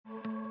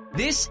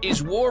This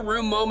is War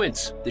Room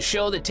Moments, the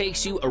show that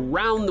takes you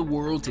around the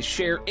world to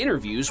share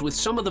interviews with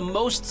some of the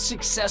most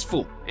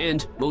successful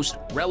and most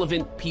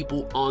relevant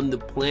people on the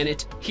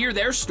planet, hear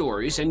their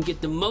stories, and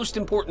get the most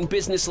important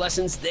business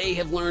lessons they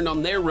have learned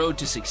on their road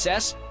to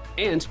success,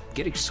 and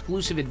get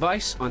exclusive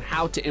advice on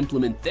how to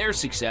implement their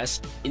success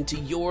into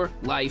your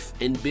life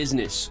and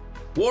business.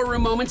 War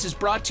Room Moments is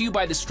brought to you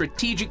by the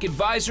Strategic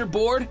Advisor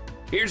Board.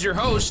 Here's your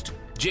host,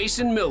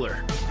 Jason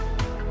Miller.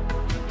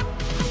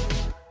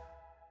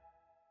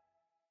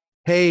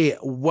 Hey,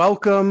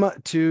 welcome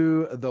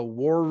to the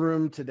War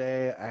Room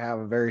today. I have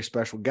a very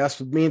special guest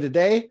with me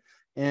today,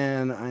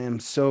 and I am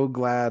so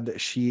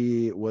glad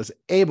she was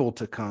able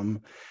to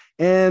come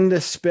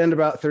and spend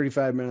about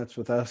 35 minutes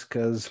with us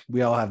because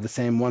we all have the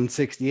same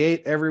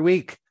 168 every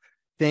week.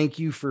 Thank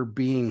you for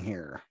being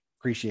here.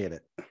 Appreciate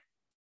it. Of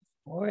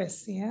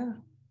course, yeah.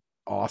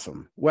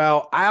 Awesome.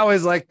 Well, I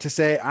always like to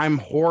say I'm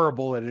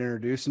horrible at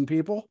introducing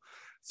people.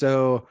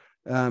 So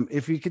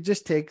if you could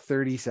just take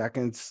 30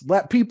 seconds,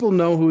 let people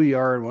know who you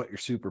are and what your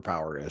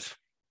superpower is.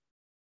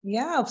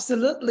 Yeah,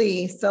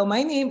 absolutely. So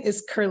my name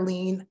is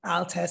Kurline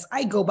Altes.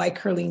 I go by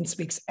Kurline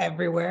Speaks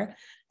Everywhere.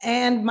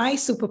 And my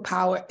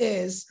superpower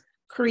is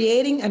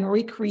creating and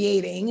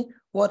recreating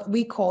what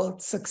we call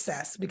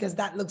success, because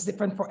that looks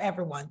different for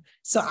everyone.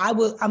 So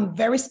I'm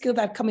very skilled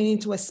at coming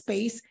into a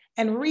space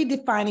and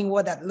redefining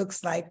what that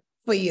looks like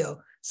for you.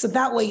 So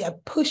that way I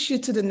push you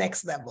to the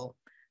next level.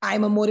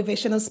 I'm a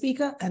motivational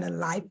speaker and a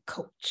life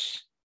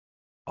coach.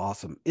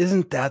 Awesome.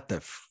 Isn't that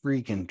the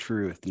freaking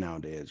truth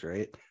nowadays,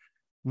 right?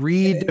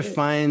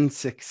 Redefine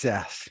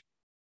success.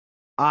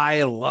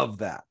 I love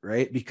that,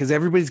 right? Because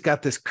everybody's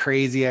got this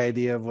crazy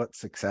idea of what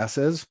success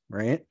is,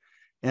 right?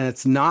 And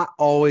it's not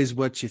always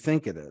what you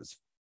think it is,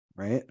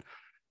 right?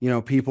 You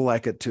know, people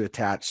like it to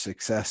attach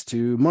success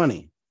to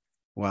money.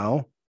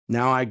 Well,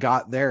 now I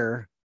got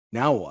there.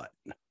 Now what?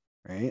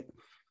 Right?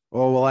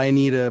 Oh, well, I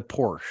need a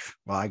Porsche.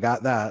 Well, I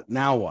got that.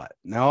 Now what?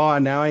 Now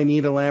I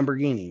need a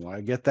Lamborghini. Well,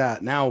 I get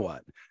that. Now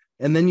what?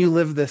 And then you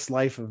live this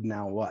life of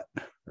now what,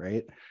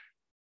 right?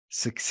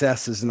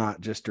 Success is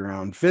not just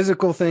around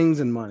physical things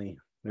and money.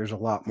 There's a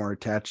lot more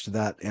attached to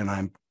that. And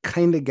I'm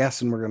kind of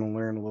guessing we're going to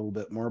learn a little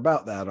bit more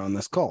about that on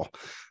this call.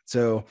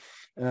 So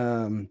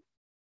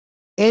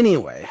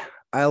anyway,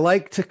 I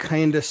like to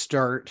kind of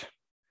start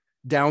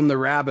down the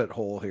rabbit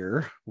hole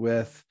here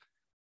with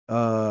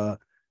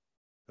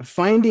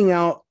finding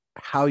out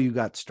how you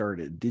got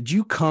started. Did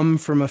you come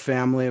from a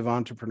family of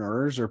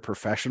entrepreneurs or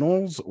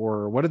professionals,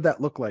 or what did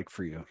that look like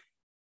for you?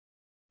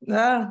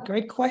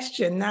 Great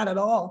question. Not at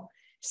all.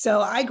 So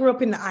I grew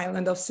up in the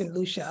island of St.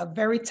 Lucia, a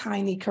very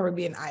tiny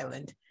Caribbean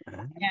island.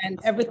 And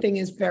everything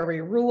is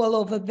very rural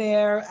over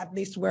there, at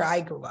least where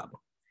I grew up.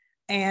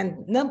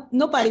 And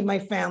nobody in my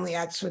family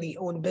actually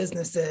owned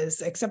businesses,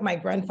 except my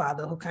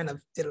grandfather, who kind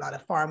of did a lot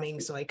of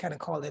farming. So I kind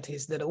of called it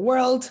his little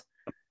world.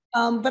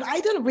 But I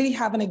didn't really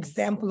have an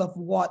example of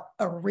what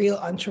a real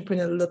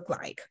entrepreneur looked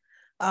like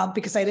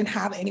because I didn't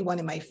have anyone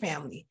in my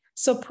family.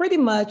 So pretty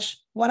much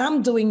what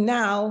I'm doing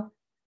now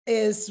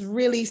is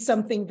really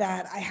something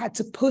that I had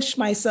to push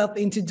myself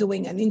into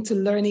doing and into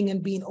learning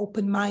and being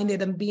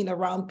open-minded and being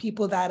around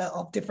people that are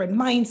of different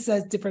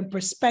mindsets, different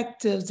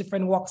perspectives,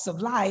 different walks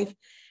of life,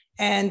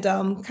 and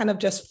kind of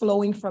just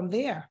flowing from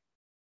there.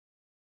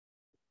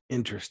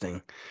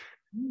 Interesting.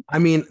 I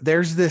mean,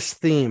 there's this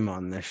theme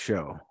on this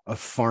show of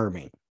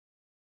farming.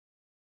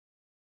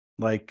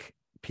 Like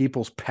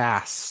people's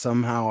pasts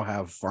somehow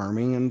have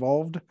farming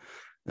involved.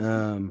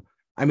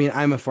 I mean,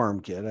 I'm a farm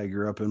kid. I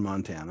grew up in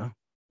Montana.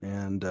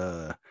 And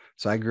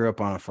so I grew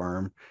up on a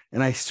farm.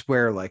 And I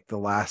swear, like the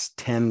last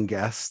 10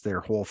 guests, their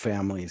whole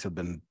families have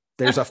been,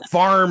 there's a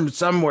farm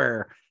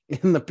somewhere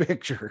in the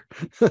picture.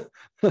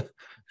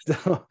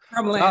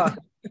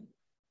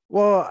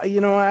 Well,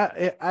 you know,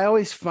 I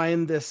always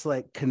find this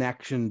like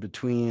connection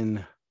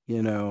between,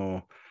 you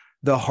know,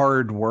 the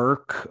hard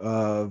work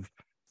of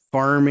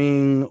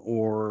farming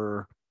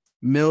or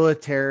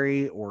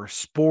military or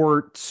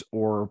sports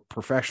or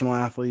professional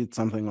athletes,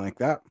 something like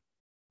that.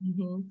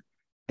 Mm-hmm.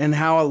 And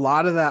how a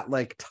lot of that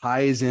like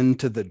ties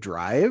into the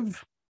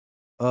drive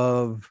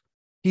of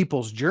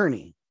people's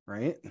journey,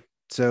 right?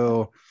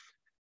 So,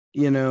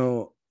 you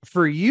know,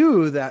 for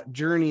you, that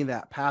journey,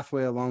 that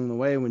pathway along the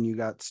way when you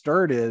got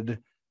started,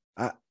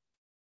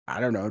 I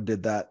don't know,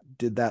 did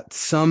that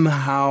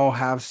somehow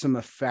have some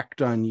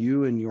effect on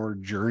you and your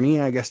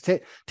journey? I guess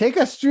take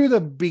us through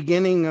the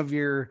beginning of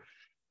your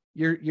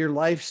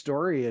life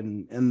story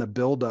and the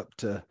build up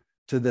to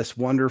this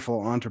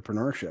wonderful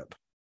entrepreneurship.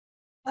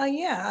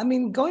 Yeah, I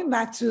mean, going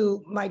back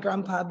to my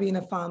grandpa being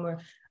a farmer,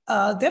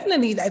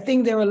 definitely, I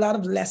think there were a lot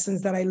of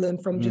lessons that I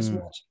learned from just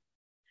watching.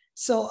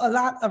 So a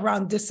lot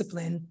around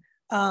discipline.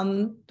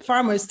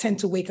 Farmers tend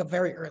to wake up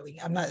very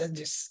early. I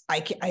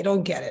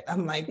don't get it.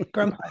 I'm like,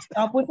 Grandpa,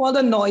 stop with all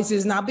the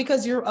noises. Not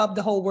because you're up,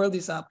 the whole world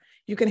is up.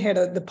 You can hear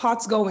the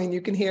pots going.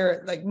 You can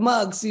hear like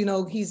mugs, you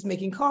know, he's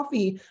making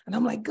coffee. And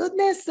I'm like,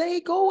 goodness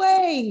sake, go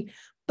away.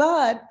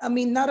 But I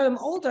mean, now that I'm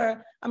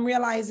older, I'm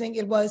realizing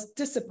it was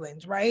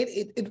disciplined, right?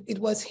 It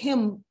was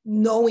him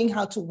knowing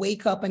how to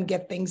wake up and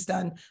get things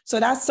done. So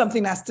that's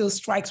something that still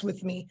strikes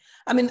with me.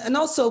 I mean, and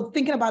also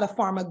thinking about a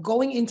farmer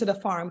going into the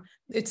farm,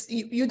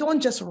 you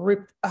don't just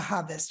rip a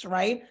harvest,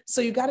 right?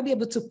 So you got to be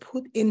able to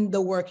put in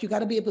the work. You got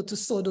to be able to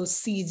sow those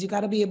seeds. You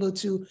got to be able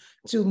to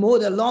mow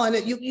the lawn.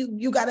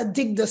 You got to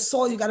dig the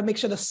soil. You got to make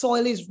sure the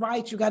soil is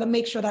right. You got to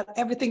make sure that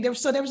everything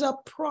there's a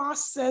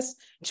process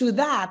to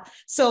that.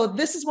 So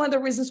this is one of the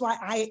reasons why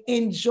I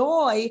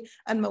enjoy,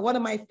 and one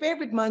of my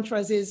favorite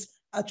mantras is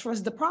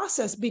trust the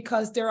process,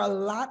 because there are a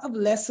lot of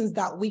lessons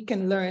that we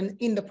can learn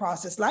in the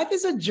process. Life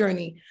is a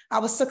journey.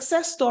 Our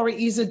success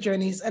story is a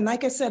journey. And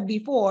like I said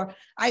before,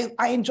 I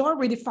enjoy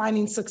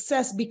redefining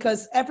success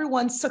because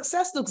everyone's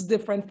success looks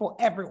different for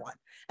everyone.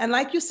 And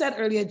like you said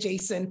earlier,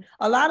 Jason,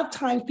 a lot of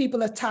times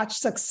people attach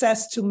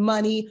success to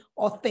money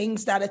or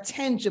things that are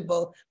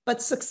tangible,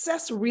 but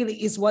success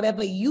really is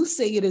whatever you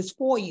say it is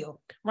for you,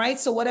 right?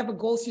 So whatever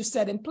goals you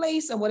set in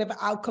place and whatever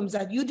outcomes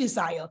that you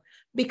desire.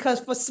 Because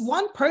for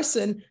one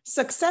person,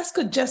 success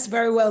could just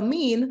very well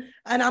mean,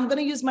 and I'm going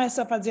to use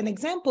myself as an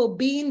example,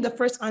 being the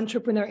first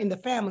entrepreneur in the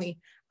family.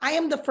 I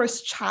am the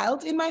first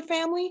child in my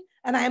family,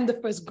 and I am the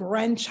first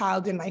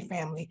grandchild in my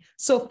family.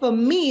 So for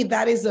me,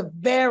 that is a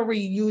very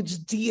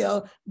huge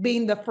deal,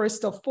 being the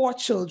first of 4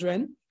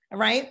 children,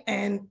 right?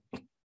 And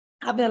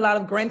having a lot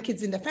of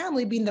grandkids in the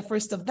family, being the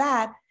first of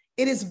that,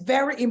 it is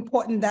very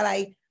important that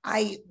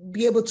I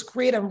be able to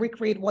create and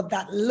recreate what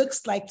that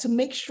looks like to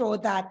make sure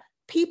that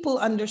people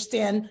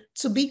understand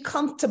to be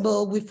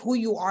comfortable with who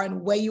you are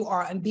and where you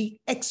are, and be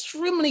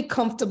extremely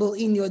comfortable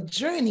in your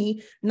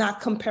journey, not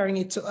comparing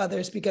it to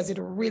others, because it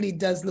really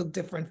does look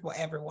different for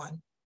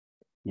everyone.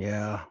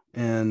 Yeah.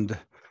 And,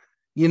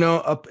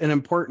 an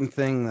important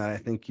thing that I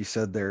think you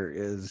said there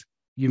is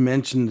you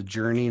mentioned the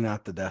journey,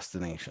 not the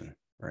destination,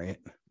 right?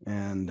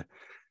 And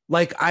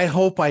I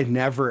hope I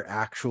never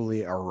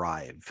actually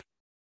arrive.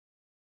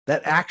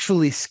 That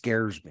actually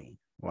scares me.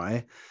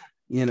 Why?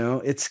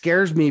 It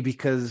scares me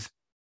because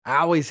I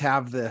always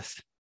have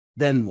this,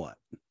 then what?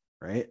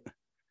 Right.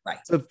 Right.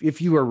 So if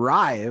you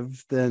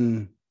arrive,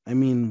 then,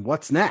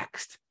 what's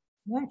next?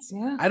 Next,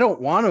 yeah. I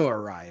don't want to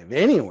arrive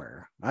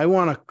anywhere. I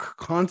want to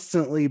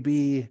constantly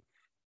be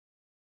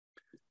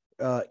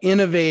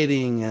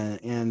innovating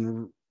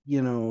and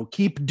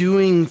keep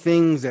doing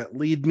things that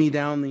lead me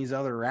down these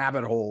other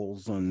rabbit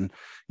holes. And,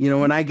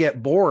 when I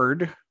get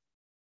bored,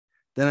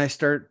 then I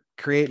start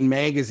creating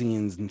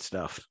magazines and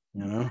stuff.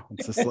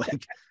 It's just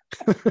like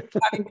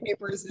Cutting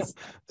papers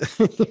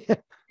and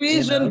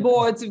vision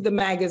boards of the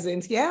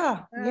magazines.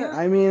 Yeah.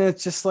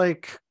 It's just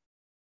like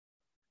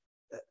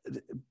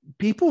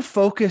people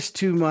focus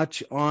too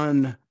much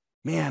on,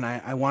 man,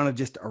 I want to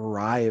just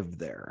arrive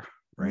there,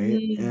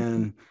 right?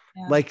 And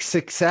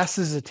success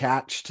is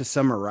attached to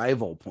some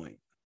arrival point.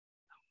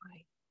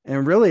 Right.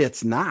 And really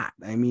it's not.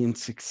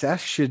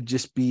 Success should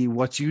just be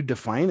what you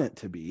define it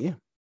to be.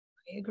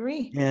 I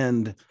agree.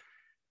 And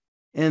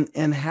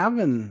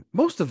having,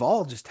 most of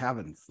all, just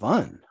having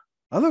fun.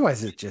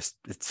 Otherwise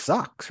it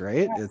sucks,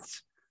 right?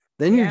 Yes.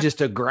 You're just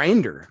a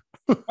grinder.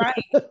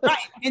 Right.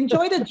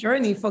 Enjoy the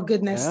journey, for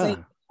goodness sake.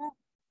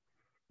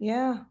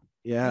 Yeah.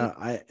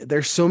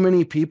 There's so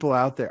many people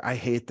out there. I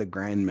hate the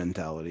grind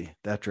mentality.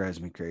 That drives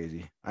me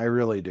crazy. I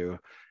really do.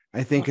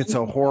 I think it's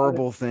a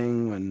horrible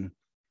thing when,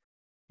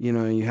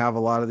 you have a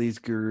lot of these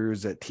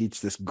gurus that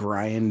teach this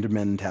grind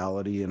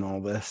mentality and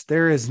all this.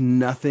 There is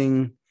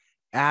nothing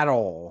at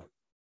all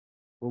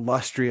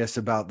illustrious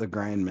about the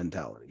grind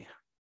mentality.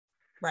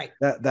 Right.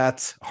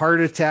 That's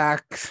heart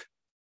attacks,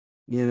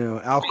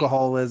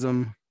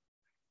 alcoholism,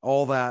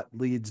 all that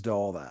leads to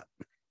all that.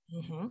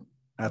 Mm-hmm.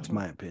 That's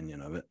my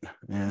opinion of it.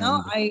 And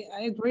no, I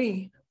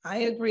agree.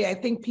 I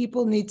think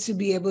people need to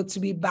be able to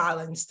be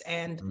balanced.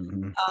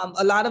 And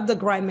a lot of the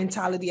grind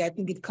mentality, I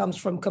think it comes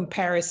from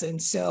comparison.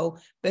 So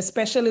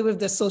especially with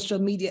the social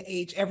media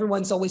age,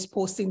 everyone's always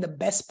posting the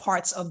best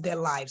parts of their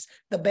lives,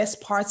 the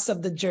best parts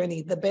of the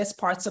journey, the best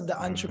parts of the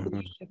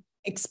entrepreneurship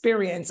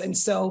experience. And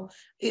so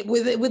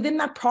within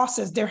that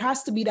process, there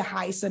has to be the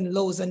highs and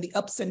lows and the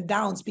ups and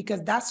downs,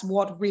 because that's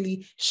what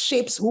really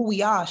shapes who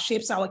we are,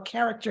 shapes our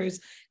characters,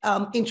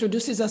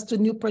 introduces us to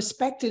new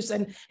perspectives,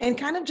 and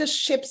kind of just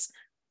shapes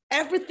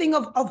everything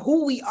of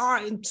who we are,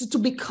 and to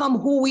become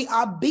who we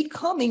are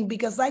becoming.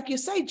 Because like you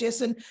say,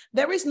 Jason,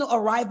 there is no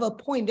arrival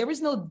point. There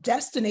is no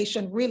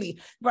destination really,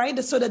 right?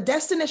 So the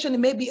destination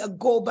may be a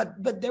goal,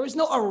 but there is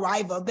no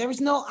arrival. There is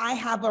no, I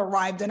have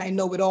arrived and I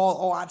know it all,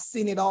 or I've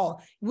seen it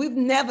all. We've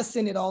never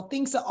seen it all.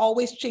 Things are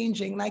always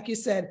changing. Like you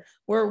said,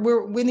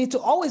 we need to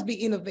always be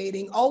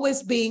innovating,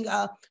 always being,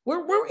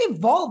 we're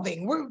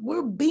evolving.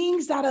 We're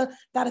beings that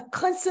are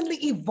constantly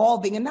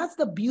evolving. And that's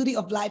the beauty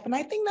of life. And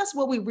I think that's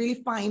where we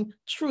really find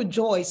true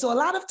joy. So a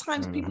lot of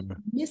times people are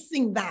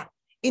missing that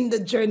in the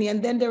journey,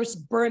 and then there's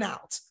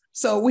burnout.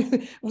 So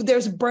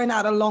there's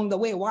burnout along the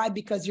way. Why?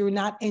 Because you're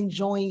not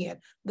enjoying it.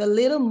 The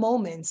little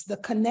moments, the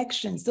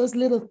connections, those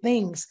little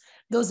things,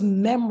 those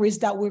memories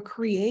that we're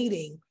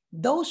creating,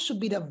 those should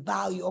be the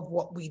value of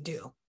what we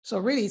do. So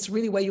really, it's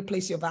really where you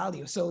place your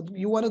value. So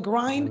you want to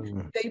grind,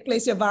 then you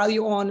place your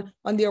value on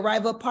the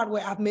arrival part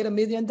where I've made $1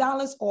 million,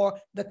 or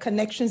the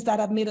connections that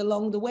I've made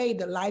along the way,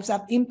 the lives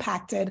I've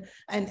impacted,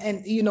 and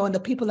and the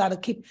people that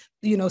keep,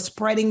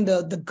 spreading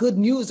the good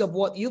news of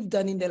what you've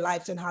done in their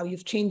lives and how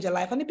you've changed their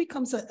life. And it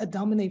becomes a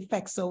domino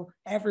effect. So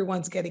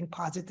everyone's getting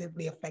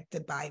positively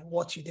affected by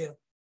what you do.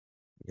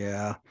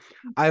 Yeah.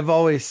 I've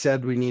always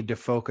said we need to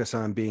focus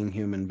on being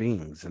human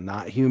beings and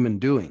not human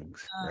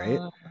doings, right?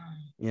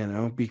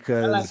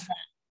 Because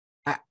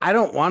I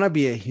don't want to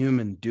be a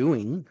human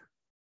doing,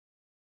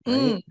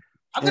 right?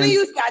 I'm going to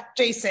use that,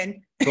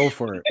 Jason. Go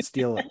for it.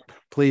 Steal it.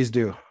 Please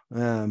do.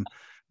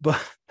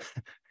 But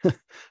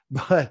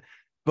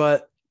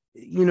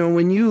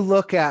when you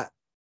look at,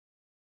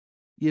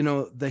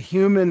 the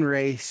human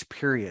race,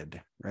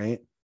 period, right?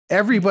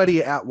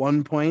 Everybody at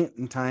one point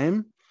in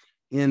time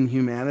in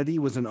humanity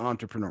was an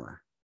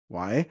entrepreneur.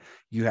 Why?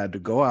 You had to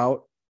go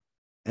out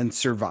and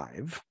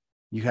survive.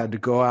 You had to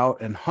go out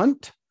and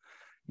hunt.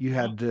 You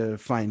had to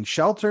find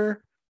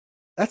shelter.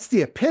 That's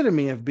the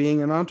epitome of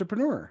being an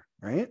entrepreneur,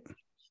 right?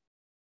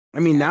 I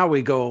mean, now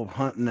we go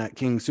hunting at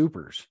King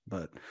Soopers,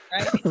 but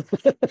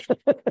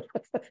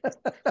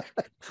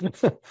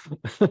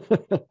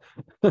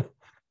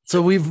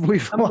so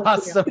we've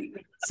lost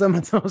some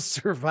of those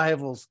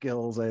survival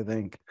skills, I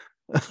think.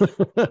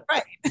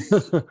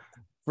 Right.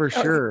 For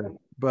sure.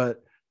 But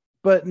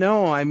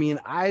no, I mean,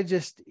 I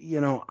just,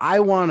 I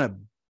want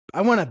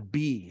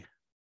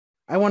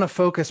to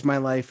focus my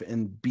life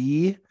and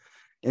be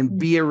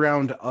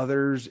around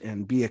others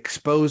and be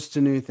exposed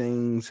to new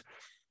things,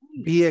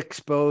 be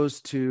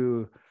exposed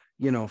to,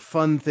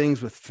 fun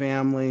things with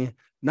family,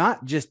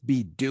 not just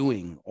be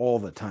doing all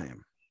the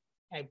time.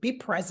 Be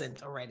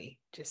present already.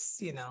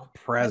 Just,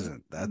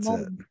 present. That's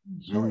it.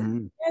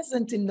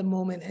 Present in the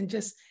moment and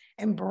just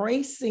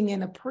embracing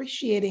and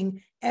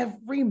appreciating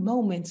every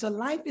moment. So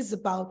life is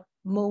about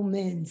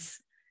moments,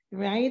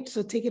 right?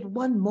 So take it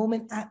one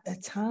moment at a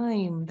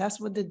time. That's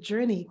what the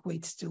journey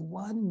equates to,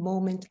 one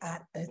moment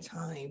at a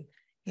time.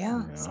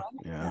 Yeah. So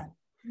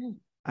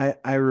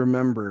I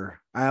remember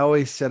I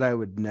always said I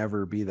would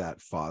never be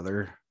that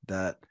father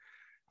that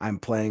I'm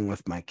playing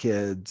with my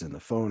kids and the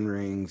phone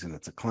rings and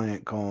it's a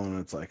client calling and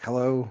it's like,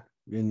 hello.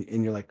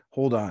 And you're like,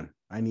 hold on,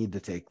 I need to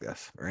take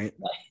this. Right.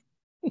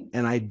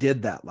 And I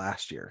did that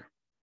last year.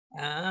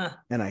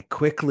 And I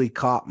quickly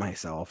caught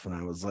myself and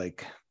I was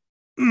like,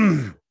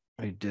 I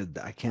did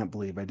that. I can't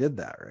believe I did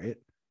that. Right.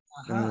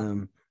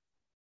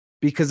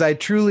 Because I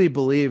truly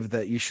believe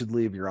that you should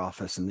leave your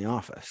office in the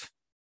office.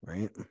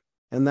 Right.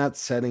 And that's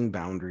setting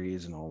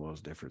boundaries and all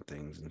those different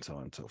things and so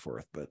on and so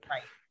forth.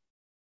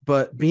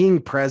 But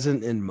being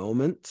present in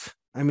moments,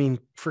 I mean,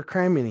 for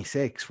criminy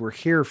sakes, we're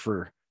here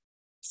for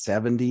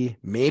 70,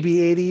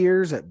 maybe 80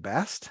 years at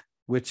best,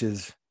 which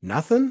is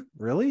nothing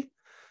really,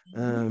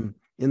 in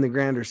the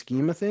grander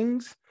scheme of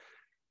things.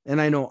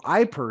 And I know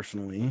I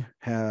personally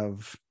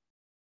have,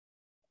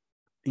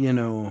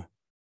 over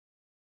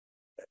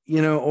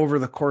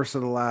the course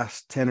of the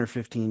last 10 or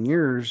 15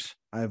 years,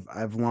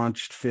 I've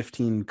launched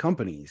 15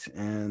 companies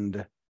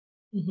and,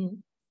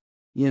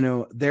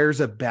 there's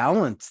a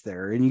balance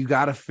there and you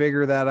got to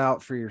figure that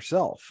out for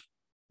yourself.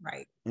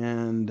 Right.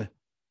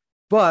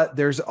 But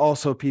there's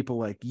also people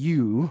like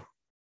you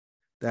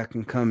that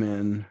can come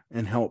in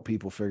and help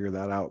people figure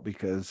that out,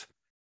 because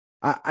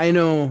I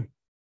know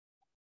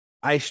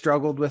I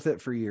struggled with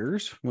it for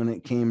years when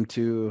it came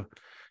to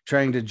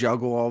trying to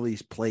juggle all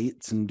these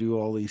plates and do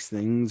all these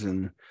things.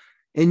 And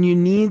you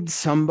need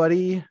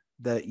somebody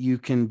that you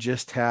can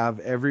just have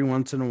every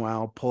once in a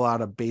while pull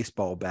out a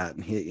baseball bat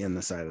and hit you in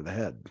the side of the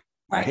head.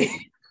 Right.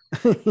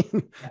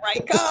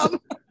 Right.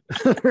 Come.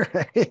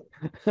 Right.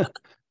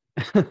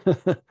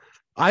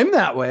 I'm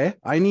that way.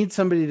 I need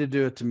somebody to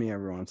do it to me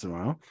every once in a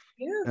while.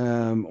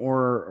 Yeah.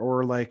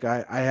 Or like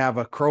I have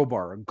a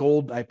crowbar,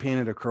 gold. I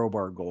painted a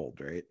crowbar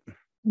gold, right?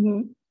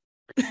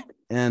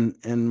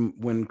 And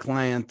when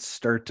clients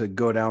start to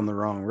go down the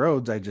wrong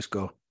roads, I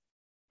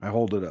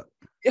hold it up.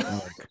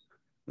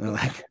 They're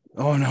like,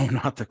 oh no,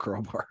 not the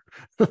crowbar.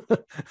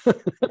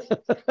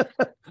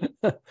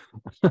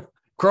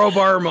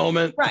 Crowbar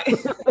moment. Right.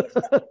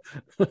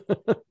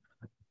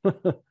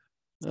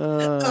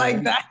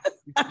 Like that.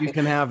 You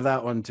can have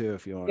that one too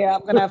if you want. Yeah,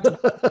 I'm gonna have to.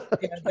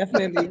 Yeah,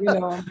 definitely.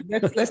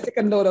 Let's take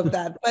a note of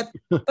that. But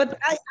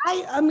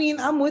I mean,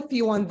 I'm with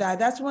you on that.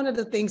 That's one of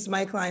the things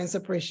my clients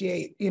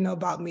appreciate,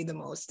 about me the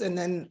most.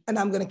 And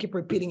I'm gonna keep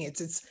repeating it.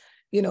 It's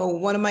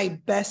one of my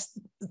best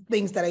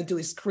things that I do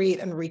is create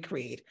and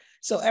recreate.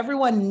 So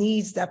everyone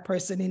needs that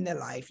person in their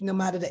life, no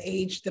matter the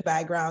age, the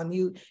background.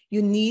 You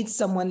need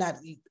someone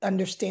that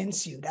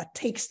understands you, that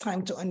takes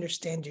time to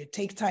understand you,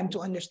 takes time to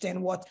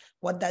understand what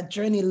that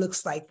journey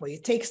looks like for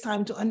you, takes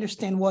time to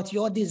understand what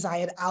your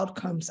desired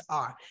outcomes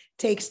are,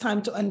 takes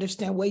time to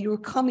understand where you're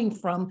coming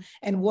from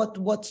and what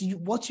you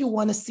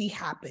want to see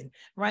happen,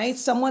 right?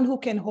 Someone who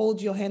can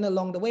hold your hand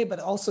along the way, but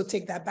also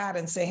take that bat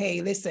and say,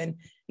 hey, listen,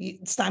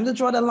 It's time to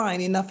draw the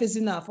line. Enough is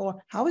enough.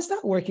 Or how is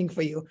that working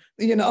for you?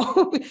 You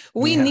know,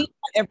 we need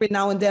that every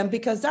now and then,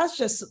 because that's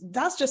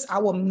just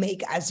our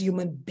make as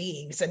human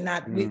beings, and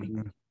not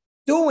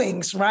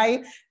doings,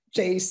 right?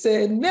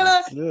 Jason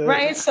Miller,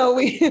 right? So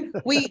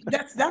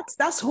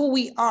that's who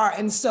we are.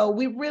 And so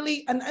we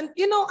really, and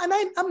you know, and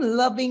I'm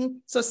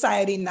loving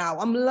society now.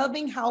 I'm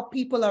loving how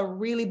people are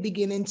really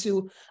beginning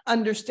to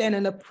understand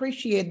and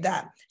appreciate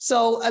that.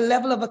 So a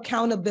level of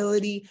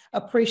accountability,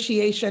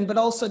 appreciation, but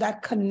also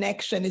that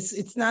connection.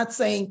 It's not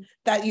saying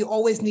that you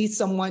always need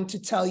someone to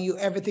tell you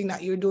everything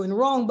that you're doing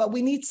wrong, but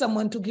we need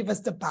someone to give us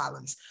the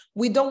balance.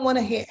 We don't want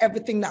to hear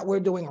everything that we're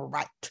doing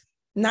right.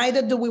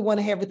 Neither do we want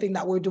to hear everything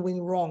that we're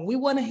doing wrong. We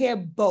want to hear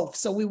both.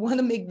 So we want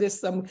to make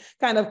this some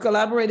kind of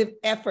collaborative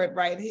effort,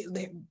 right?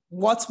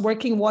 What's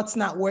working, what's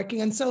not working.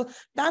 And so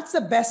that's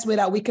the best way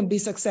that we can be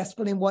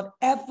successful in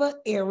whatever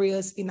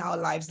areas in our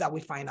lives that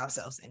we find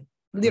ourselves in.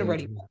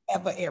 Literally,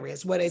 whatever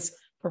areas, whether it's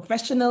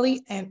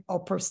professionally or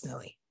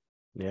personally.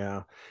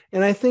 Yeah.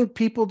 And I think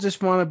people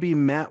just want to be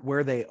met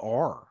where they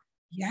are.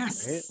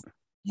 Yes. Right?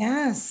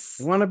 Yes.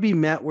 They want to be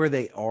met where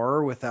they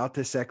are without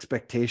this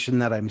expectation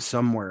that I'm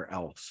somewhere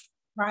else.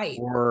 Right.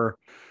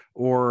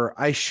 Or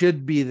I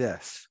should be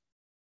this.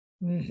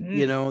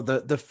 You know,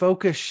 the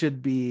focus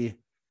should be,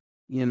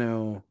 you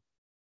know,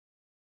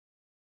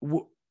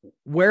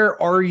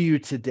 where are you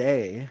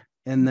today?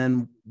 And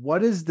then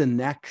what is the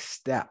next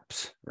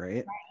steps,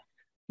 right?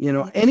 You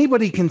know,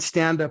 anybody can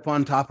stand up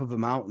on top of a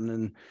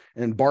mountain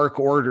and bark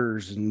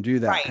orders and do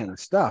that kind of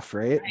stuff,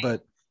 right?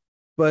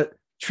 But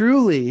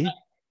truly,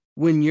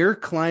 when you're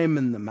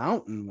climbing the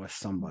mountain with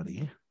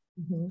somebody,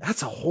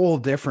 that's a whole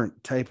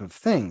different type of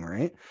thing,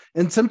 right?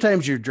 And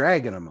sometimes you're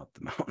dragging them up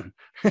the mountain.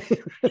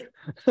 Right?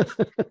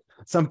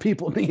 Some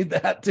people need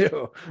that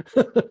too.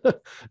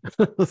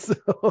 So,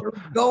 you're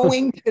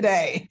going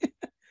today.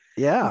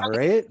 Yeah,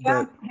 right.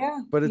 Yeah,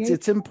 but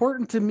it's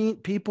important to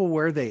meet people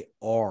where they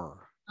are.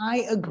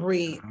 I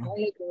agree.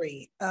 I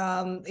agree.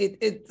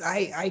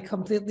 I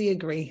completely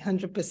agree.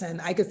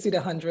 100%. I could see the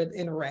 100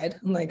 in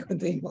red, like with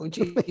the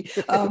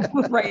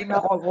emoji, right now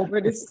all over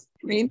the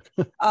screen.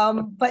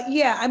 But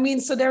yeah, I mean,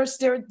 so there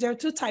are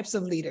two types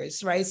of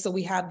leaders, right? So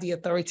we have the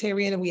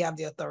authoritarian and we have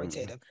the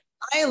authoritative.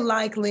 I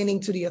like leaning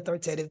to the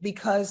authoritative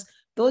because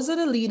those are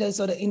the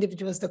leaders or the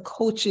individuals, the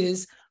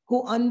coaches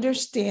who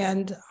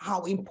understand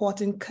how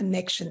important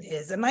connection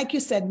is. And like you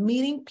said,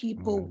 meeting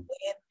people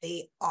where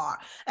they are.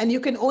 And you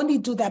can only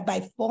do that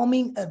by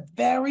forming a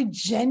very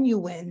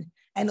genuine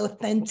and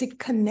authentic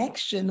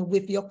connection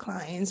with your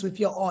clients,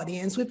 with your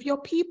audience, with your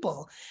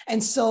people.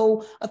 And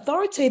so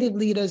authoritative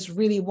leaders,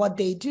 really what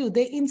they do,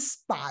 they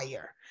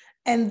inspire.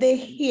 And they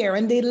hear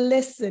and they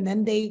listen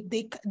and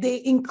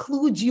they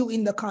include you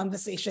in the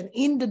conversation,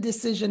 in the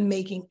decision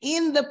making,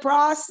 in the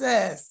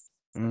process.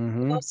 You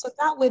know, so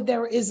that way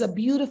there is a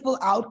beautiful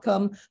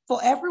outcome for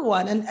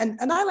everyone.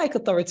 And I like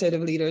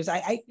authoritative leaders.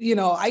 I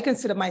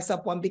consider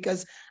myself one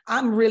because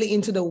I'm really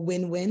into the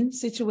win-win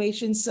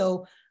situation.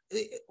 So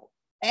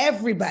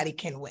everybody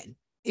can win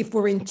if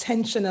we're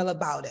intentional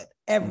about it.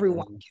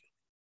 Everyone can.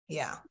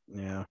 Yeah.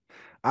 Yeah.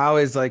 I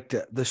always like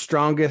the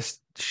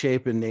strongest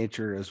shape in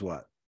nature is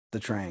what?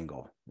 The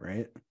triangle,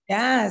 right?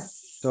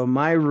 Yes. So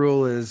my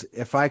rule is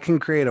if I can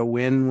create a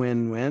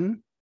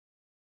win-win-win,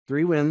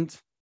 3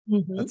 wins,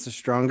 that's the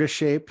strongest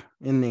shape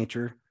in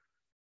nature.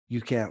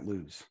 You can't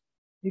lose.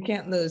 You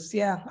can't lose.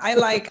 Yeah. I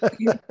like,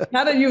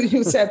 now that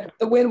you said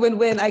the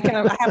win-win-win, I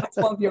have a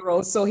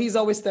 12-year-old. So he's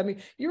always telling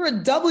me, you're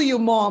a W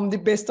mom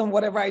based on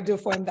whatever I do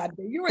for him that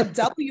day. You're a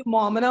W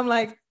mom. And I'm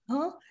like,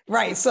 huh?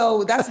 Right.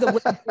 So that's the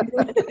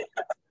win-win-win.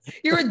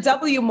 You're a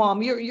W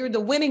mom. You're the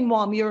winning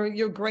mom.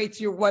 You're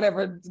great. You're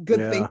whatever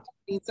good thing.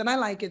 And I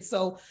like it.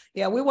 So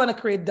yeah, we want to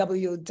create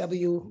W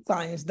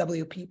clients,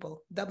 W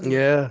people. W.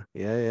 Yeah.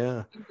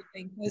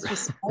 It's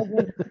just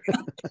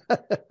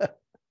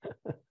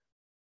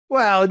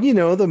well, you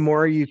know, the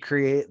more you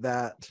create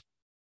that,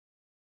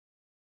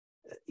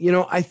 you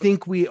know, I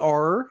think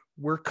we're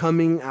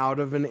coming out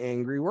of an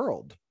angry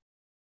world.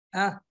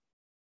 You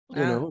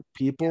know,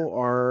 people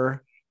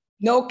are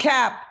no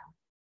cap.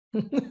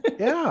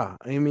 Yeah.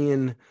 I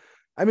mean,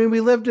 we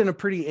lived in a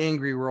pretty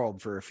angry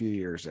world for a few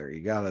years there.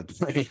 You gotta,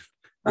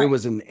 it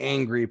was an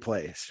angry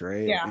place,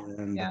 right? Yeah.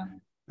 And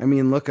I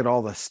mean, look at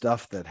all the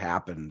stuff that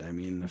happened. I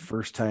mean, the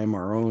first time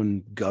our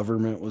own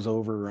government was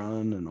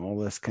overrun and all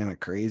this kind of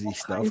crazy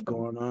stuff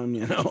going on,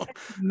 you know,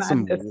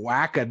 some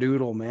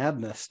wackadoodle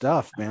madness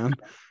stuff, man.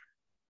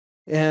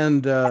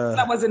 And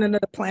I was in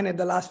another planet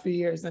the last few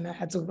years, and I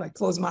had to like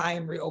close my eye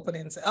and reopen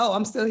it and say, "Oh,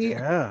 I'm still here."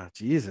 Yeah,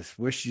 Jesus,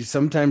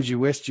 sometimes you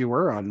wished you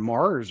were on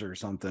Mars or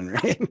something,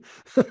 right?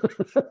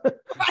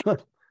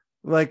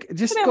 Like,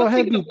 just go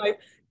ahead and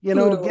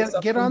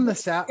get on the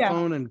sat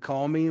phone and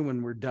call me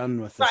when we're done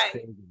with this.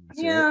 Right.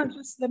 Yeah,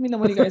 just let me know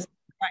when you guys.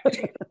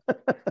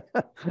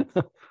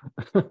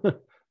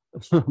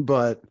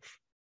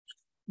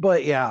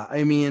 But yeah,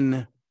 I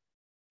mean,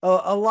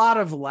 a lot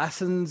of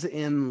lessons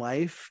in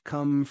life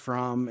come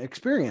from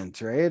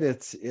experience, right?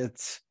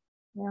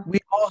 We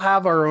all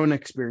have our own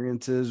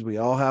experiences. We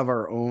all have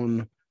our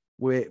own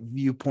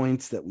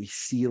viewpoints, that we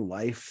see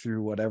life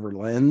through whatever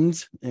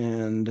lens.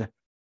 And,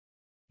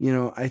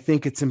 I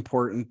think it's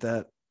important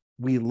that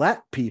we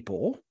let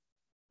people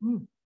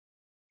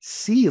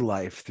see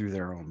life through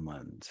their own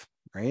lens,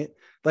 right?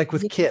 Like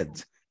with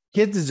kids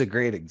is a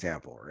great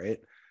example, right?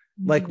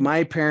 Like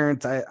my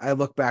parents, I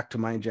look back to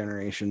my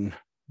generation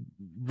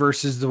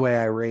versus the way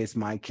I raised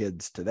my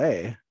kids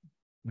today,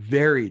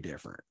 very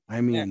different.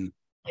 I mean,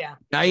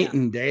 night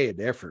and day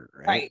different,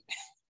 right?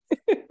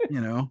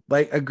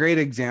 Like a great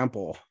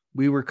example,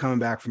 we were coming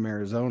back from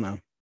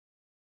Arizona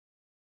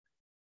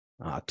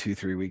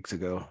 2-3 weeks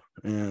ago,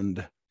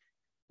 and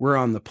we're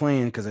on the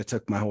plane because I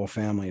took my whole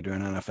family to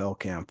an NFL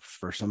camp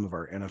for some of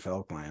our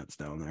NFL clients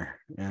down there.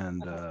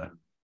 And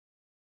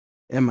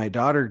my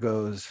daughter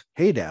goes,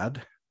 "Hey,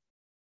 Dad,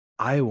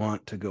 I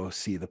want to go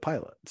see the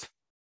pilots."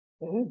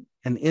 Ooh.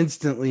 And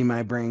instantly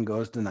my brain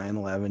goes to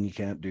 9/11. You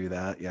can't do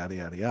that, yada,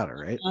 yada, yada,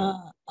 right?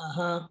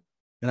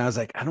 And I was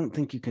like, "I don't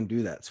think you can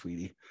do that,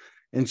 sweetie."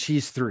 And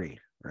she's 3,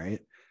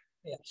 right?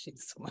 Yeah, she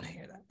just want to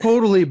hear that.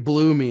 Totally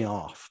blew me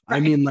off. Right. I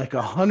mean, like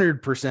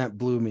 100%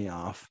 blew me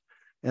off.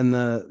 And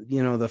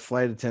the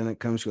flight attendant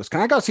comes, she goes,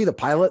 "Can I go see the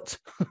pilots?"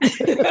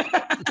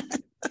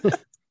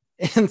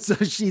 And so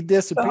she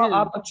disappears.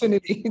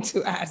 Opportunity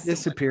to ask.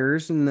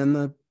 Disappears, and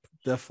then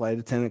the flight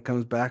attendant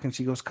comes back and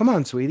she goes, "Come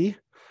on, sweetie,"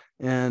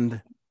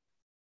 and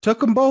took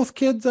them both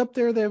kids up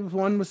there.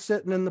 One was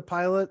sitting in the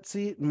pilot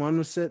seat and one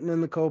was sitting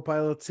in the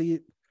co-pilot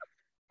seat.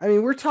 I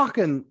mean, we're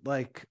talking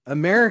like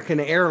American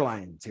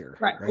Airlines here,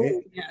 right?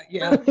 Ooh,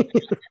 yeah.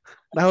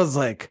 I was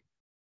like,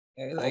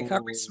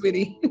 hurry,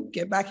 sweetie,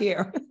 get back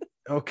here.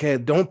 Okay,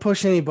 don't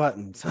push any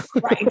buttons.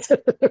 Right.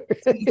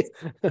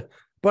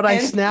 But I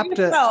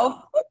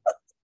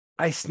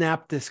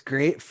snapped this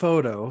great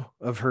photo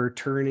of her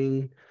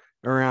turning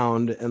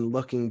around and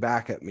looking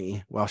back at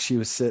me while she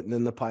was sitting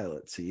in the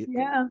pilot seat.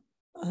 Yeah.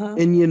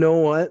 And you know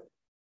what?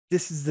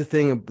 This is the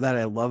thing that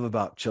I love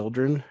about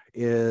children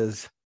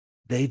is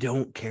they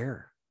don't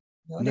care.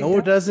 No,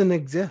 it doesn't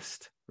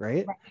exist,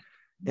 right?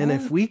 And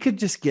if we could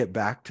just get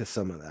back to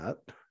some of that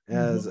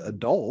as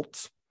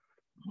adults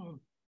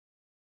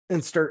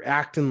and start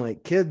acting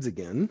like kids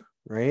again,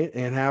 right?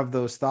 And have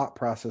those thought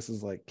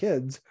processes like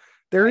kids,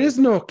 there is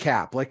no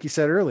cap, like you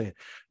said earlier.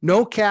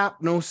 No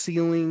cap, no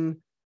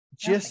ceiling.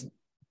 Just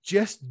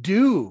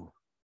do.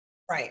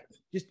 Right.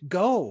 Just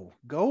go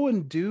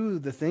and do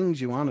the things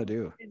you want to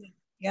do.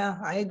 Yeah,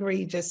 I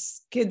agree.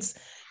 Just kids.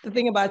 The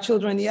thing about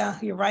children, yeah,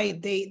 you're right.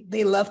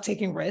 They love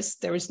taking risks.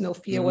 There is no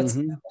fear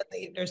whatsoever.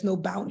 There's no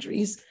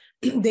boundaries.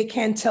 They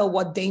can't tell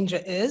what danger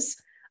is.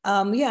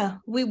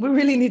 We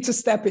really need to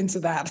step into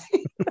that.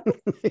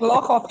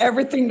 Block off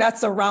everything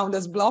that's around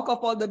us. Block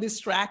off all the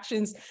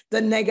distractions, the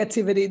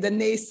negativity, the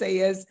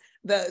naysayers,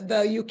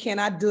 the you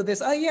cannot do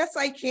this. Oh, yes,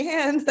 I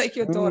can. Like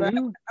your daughter. I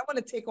want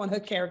to take on her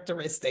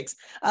characteristics.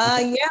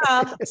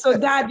 So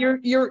Dad,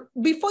 you're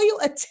before you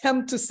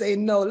attempt to say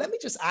no, let me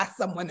just ask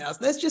someone else.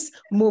 Let's just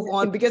move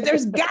on because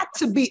there's got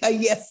to be a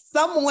yes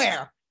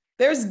somewhere.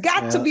 There's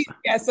got to be a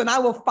yes, and I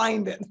will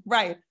find it.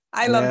 Right.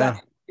 I love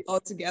that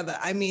altogether.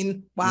 I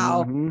mean,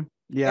 wow.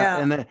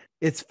 And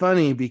it's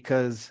funny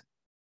because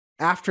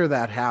after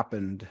that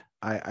happened,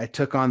 I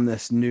took on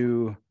this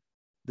new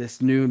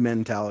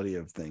mentality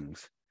of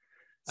things.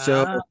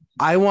 So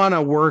I want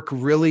to work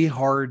really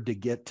hard to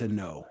get to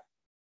know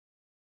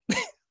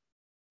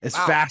as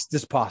fast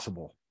as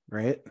possible,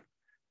 right?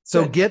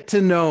 So get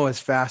to know as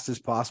fast as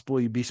possible.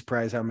 You'd be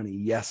surprised how many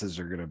yeses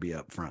are going to be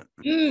up front.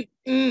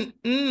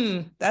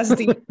 That's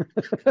deep.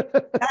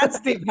 That's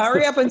deep.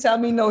 Hurry up and tell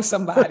me no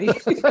somebody.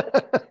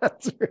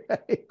 That's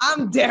right.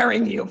 I'm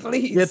daring you,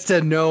 please. Get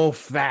to know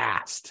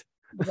fast.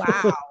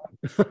 Wow.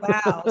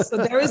 So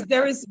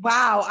there is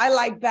wow. I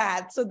like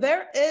that. So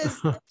there is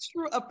a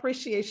true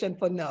appreciation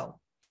for no.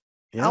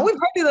 Now we've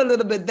heard it a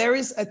little bit. There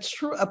is a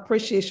true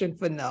appreciation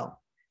for no.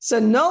 So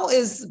no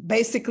is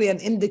basically an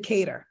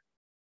indicator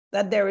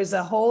that there is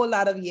a whole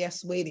lot of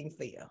yes waiting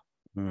for you.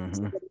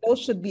 So the no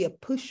should be a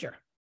pusher.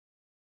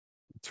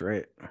 That's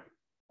right.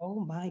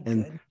 Oh my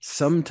and goodness.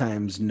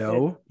 Sometimes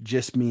no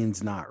just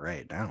means not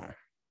right now.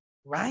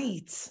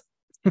 Right.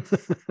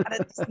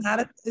 It's not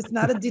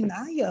a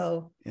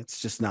denial. It's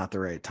just not the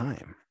right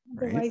time.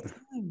 The right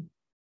time.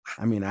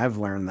 I mean, I've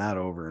learned that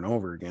over and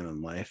over again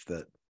in life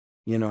that,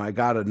 I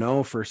got a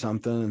no for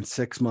something and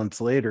 6 months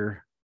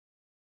later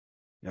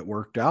it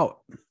worked out.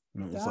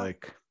 And it was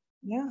like,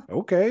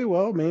 okay,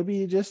 well, maybe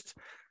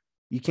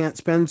you can't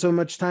spend so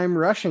much time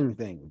rushing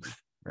things.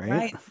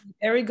 Right.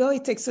 There we go.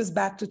 It takes us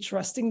back to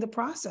trusting the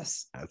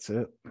process. That's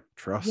it.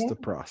 Trust the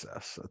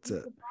process. That's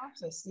it. The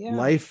process.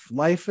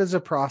 Life is a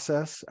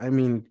process. I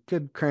mean,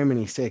 good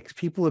criminy sakes.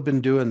 People have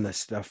been doing this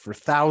stuff for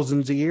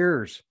thousands of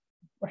years.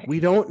 Right. We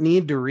don't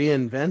need to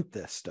reinvent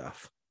this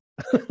stuff.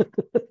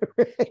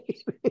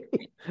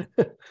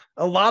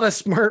 A lot of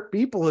smart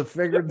people have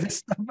figured this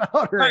stuff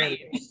out. Right.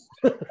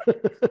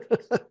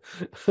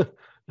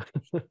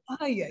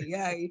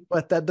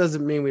 But that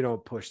doesn't mean we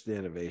don't push the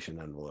innovation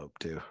envelope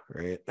too,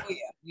 right? Oh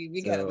yeah,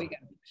 we got to push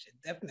it,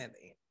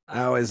 definitely.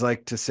 I always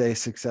like to say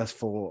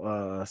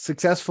successful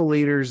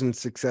leaders and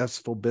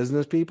successful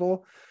business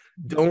people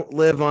don't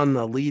live on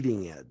the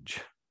leading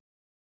edge.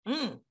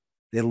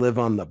 They live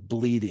on the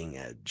bleeding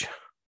edge.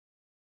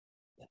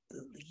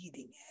 The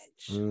leading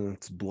edge.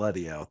 It's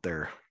bloody out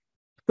there.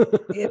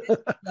 It is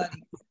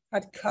bloody.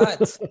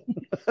 Cut.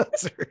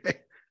 That's right.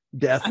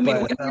 Death. I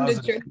mean, when you're in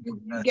the church,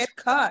 you get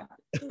cut.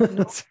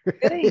 That's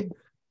right.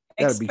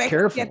 Gotta be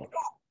careful.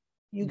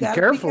 You gotta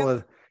be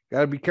careful.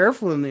 Gotta be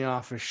careful in the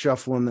office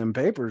shuffling them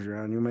papers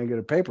around. You might get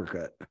a paper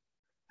cut.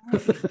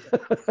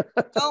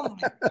 Oh my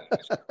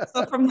gosh.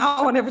 So from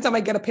now on, every time I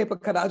get a paper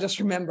cut, I'll just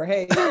remember,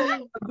 hey,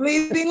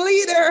 bleeding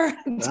leader.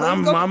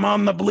 I'm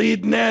on the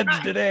bleeding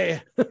edge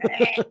today.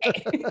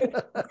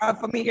 God,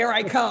 for me, here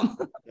I come.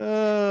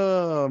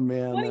 Oh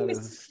man, Morning, that Mr.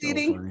 is so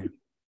Seating. funny.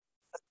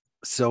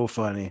 So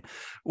funny.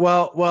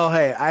 Well,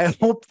 hey, I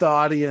hope the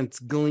audience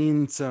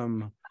gleaned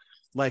some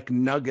like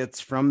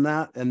nuggets from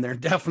that, and there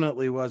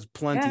definitely was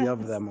plenty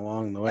of them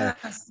along the way.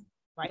 Yes.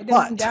 Write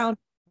them down.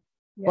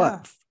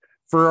 But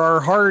for our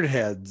hard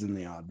heads in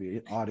the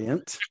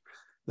audience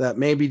that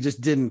maybe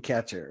just didn't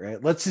catch it,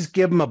 right? Let's just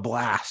give them a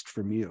blast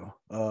from you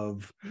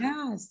of,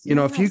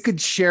 if you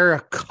could share a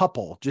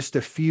couple, just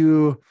a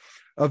few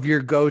of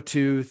your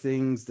go-to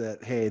things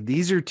that, hey,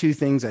 these are 2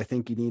 things I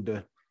think you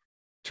need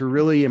to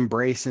really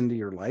embrace into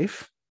your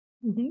life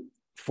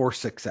for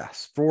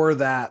success, for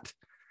that,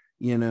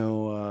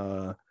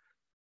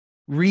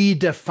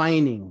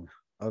 redefining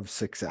of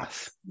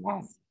success.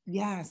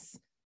 Yes.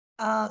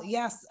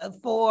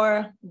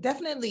 For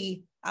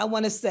definitely, I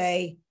want to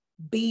say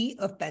be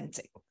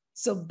authentic.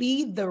 So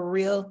be the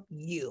real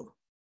you.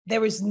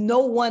 There is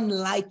no one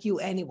like you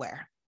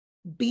anywhere.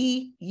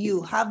 Be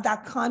you. Have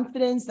that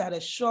confidence, that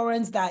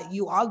assurance that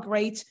you are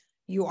great,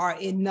 you are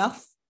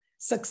enough.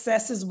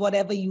 Success is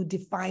whatever you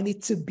define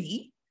it to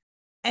be.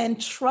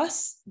 And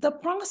trust the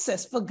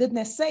process, for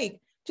goodness sake.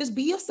 Just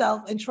be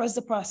yourself and trust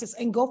the process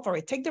and go for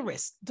it. Take the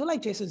risk. Do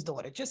like Jason's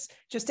daughter. Just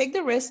take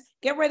the risk.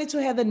 Get ready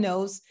to have the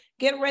nose.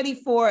 Get ready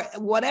for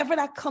whatever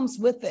that comes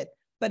with it.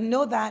 But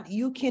know that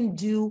you can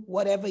do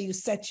whatever you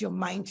set your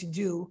mind to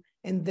do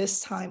in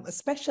this time,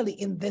 especially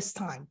in this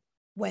time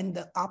when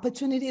the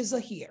opportunities are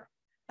here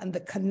and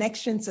the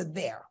connections are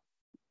there.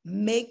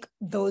 Make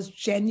those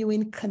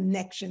genuine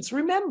connections.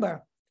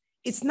 Remember,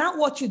 it's not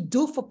what you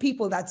do for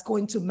people that's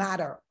going to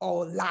matter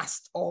or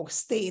last or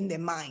stay in their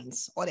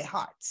minds or their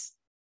hearts.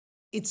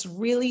 It's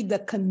really the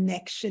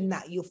connection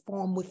that you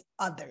form with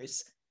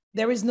others.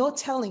 There is no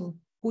telling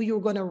who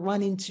you're going to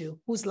run into,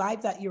 whose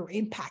life that you're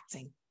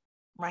impacting,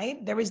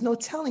 right? There is no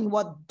telling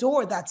what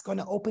door that's going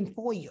to open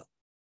for you.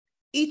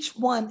 Each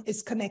one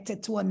is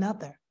connected to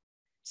another.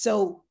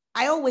 So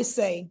I always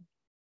say,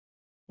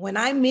 when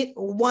I meet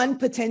one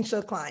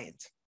potential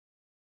client,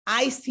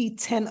 I see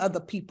 10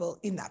 other people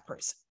in that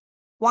person.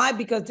 Why?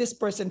 Because this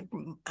person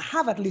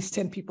have at least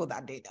 10 people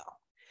that they know.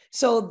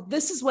 So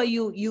this is where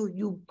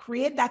you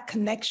create that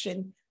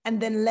connection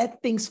and then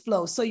let things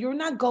flow. So you're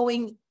not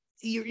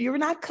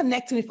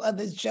connecting with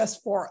others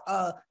just for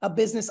a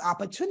business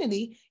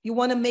opportunity. You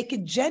want to make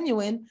it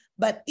genuine.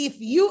 But if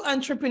you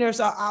entrepreneurs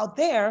are out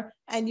there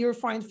and you're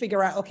trying to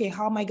figure out, okay,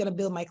 how am I going to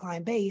build my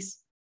client base?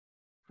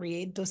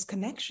 Create those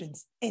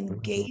connections,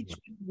 engage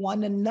with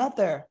one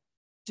another.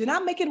 Do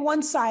not make it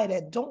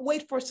one-sided. Don't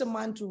wait for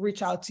someone to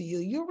reach out to you.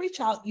 You reach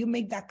out, you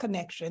make that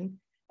connection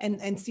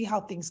and see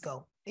how things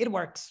go. It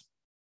works.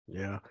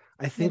 Yeah.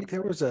 I think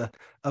there was a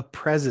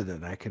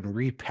president, I can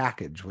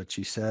repackage what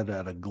she said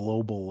at a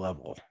global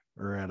level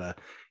or at a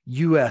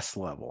US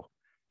level.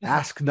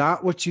 Ask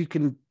not what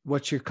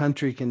your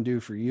country can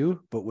do for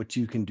you, but what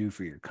you can do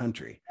for your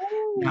country.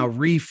 Ooh. Now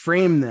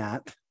reframe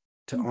that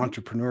to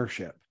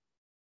entrepreneurship.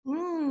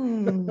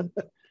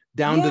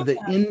 Down to the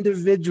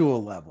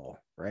individual level,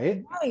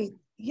 right? Right.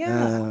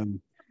 Yeah.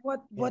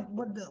 What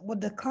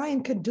the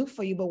client can do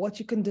for you, but what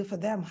you can do for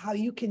them, how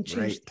you can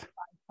change their life,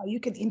 how you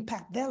can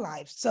impact their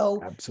lives.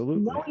 So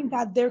absolutely, knowing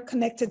that they're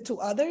connected to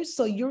others,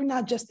 so you're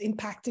not just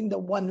impacting the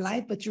one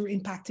life, but you're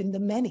impacting the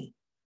many.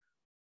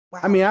 Wow.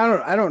 I mean,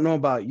 I don't know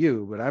about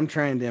you, but I'm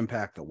trying to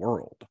impact the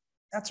world.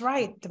 That's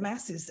right. The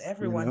masses,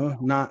 everyone.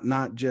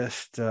 Not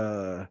just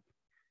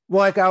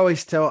like I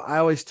always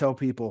tell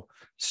people,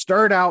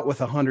 start out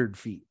with 100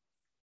 feet.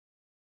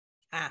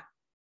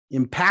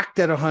 Impact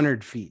at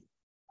 100 feet.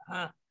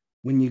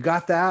 When you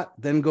got that,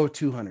 then go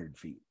 200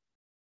 feet,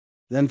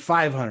 then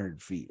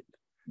 500 feet,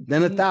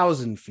 then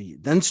 1,000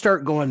 feet, then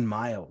start going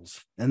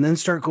miles, and then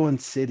start going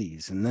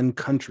cities, and then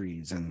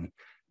countries, and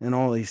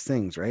all these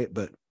things, right?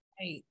 But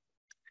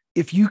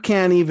if you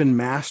can't even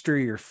master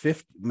your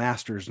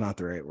master is not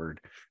the right word.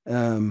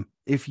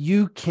 If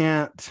you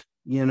can't,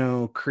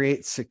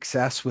 create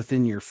success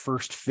within your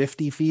first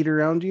 50 feet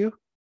around you,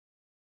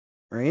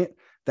 right?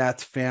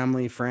 That's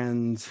family,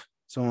 friends,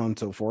 so on and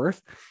so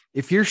forth.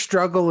 If you're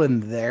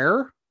struggling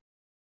there,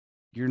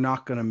 you're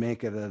not going to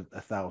make it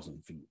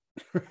 1,000 feet.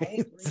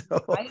 Right?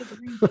 I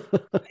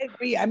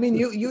agree. I mean,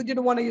 you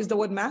didn't want to use the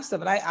word master,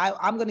 but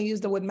I'm going to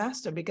use the word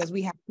master because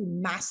we have to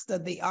master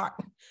the art,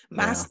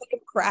 master the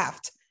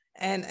craft.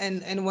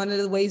 And one of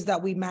the ways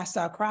that we master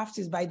our craft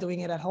is by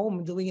doing it at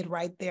home, doing it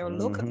right there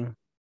locally,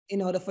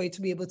 in order for you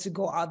to be able to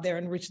go out there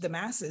and reach the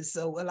masses.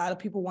 So a lot of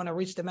people want to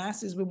reach the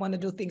masses. We want to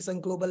do things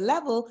on global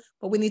level,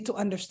 but we need to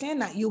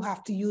understand that you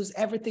have to use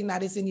everything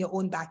that is in your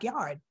own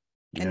backyard.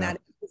 And that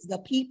is the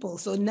people.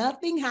 So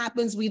nothing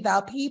happens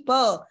without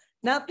people.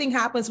 Nothing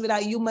happens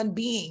without human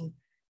being,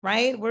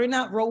 right? We're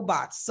not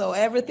robots. So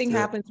everything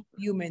happens with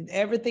human.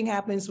 Everything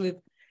happens with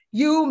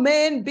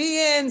human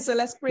beings. So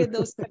let's create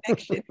those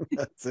connections.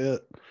 That's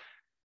it.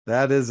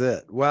 That is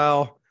it.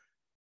 Well,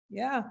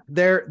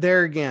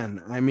 there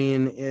again, I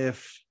mean,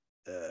 if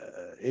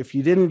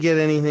you didn't get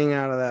anything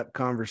out of that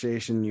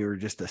conversation, you were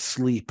just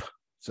asleep.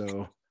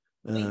 So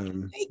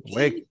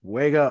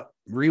wake up,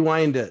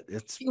 rewind it.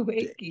 It's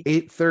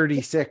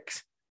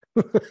 8:36.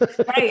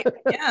 Right.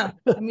 Yeah.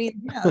 I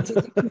mean,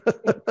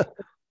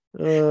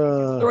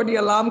 throw the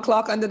alarm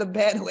clock under the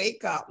bed,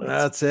 wake up.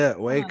 That's it.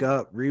 Wake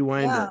up,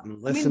 rewind it,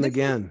 and listen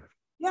again.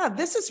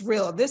 This is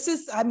real. This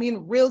is,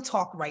 real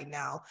talk right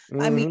now.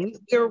 I mean,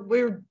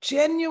 we're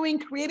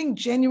creating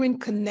genuine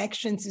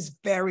connections is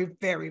very,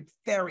 very,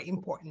 very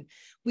important.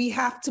 We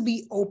have to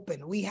be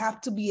open. We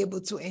have to be able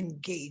to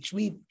engage.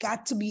 We've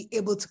got to be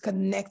able to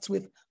connect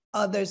with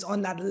others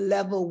on that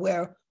level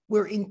where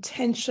we're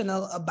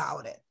intentional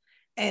about it.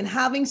 And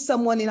having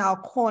someone in our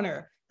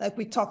corner, like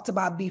we talked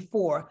about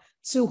before,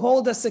 to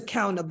hold us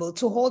accountable,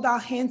 to hold our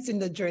hands in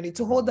the journey,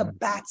 to hold the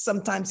bat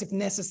sometimes if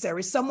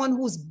necessary, someone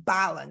who's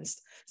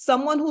balanced,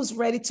 someone who's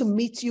ready to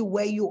meet you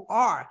where you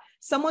are,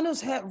 someone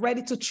who's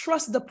ready to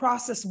trust the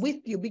process with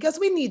you, because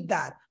we need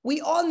that.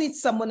 We all need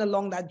someone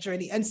along that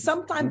journey. And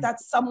sometimes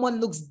that someone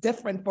looks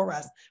different for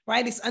us,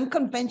 right? It's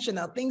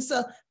unconventional. Things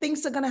are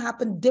going to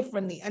happen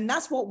differently. And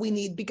that's what we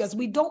need, because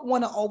we don't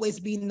want to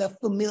always be in the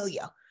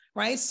familiar.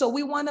 Right. So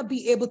we want to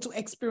be able to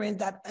experience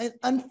that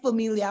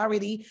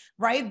unfamiliarity,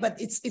 right? But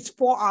it's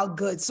for our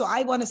good. So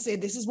I want to say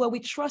this is where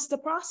we trust the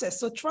process.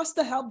 So trust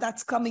the help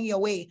that's coming your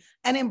way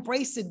and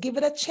embrace it. Give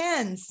it a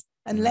chance.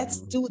 And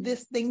let's do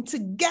this thing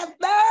together.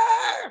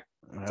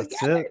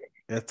 That's it.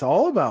 It's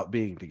all about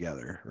being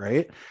together,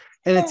 right?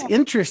 And it's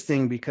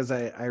interesting because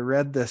I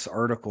read this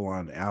article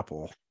on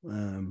Apple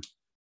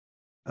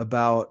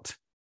about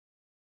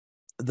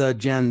the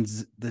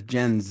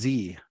Gen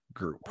Z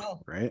group,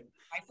 right?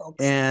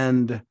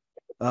 And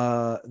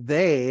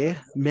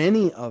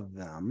many of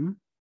them,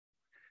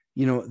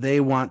 they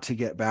want to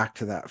get back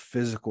to that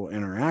physical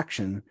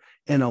interaction.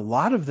 And a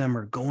lot of them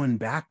are going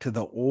back to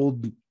the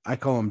old, I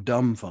call them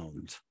dumb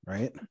phones,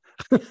 right?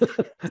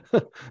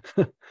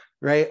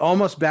 Right.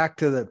 Almost back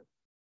to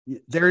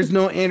there's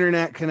no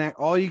internet connect.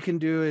 All you can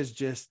do is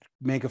just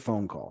make a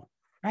phone call.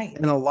 Right.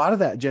 And a lot of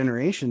that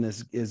generation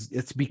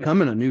it's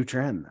becoming a new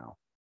trend now.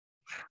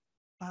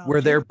 Wow,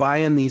 where they're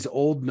buying these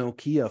old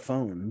Nokia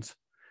phones.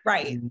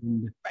 Right.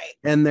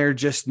 And they're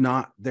just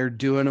they're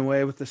doing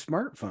away with the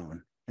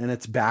smartphone, and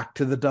it's back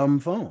to the dumb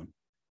phone,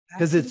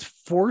 because it's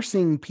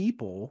forcing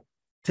people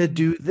to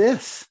do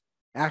this,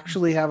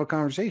 actually have a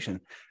conversation.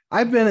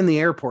 I've been in the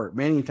airport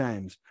many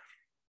times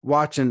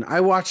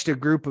I watched a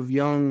group of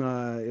young,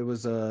 it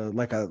was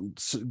like a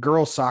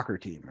girls soccer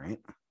team, right?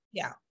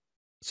 Yeah.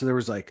 So there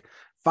was like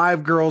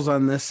 5 girls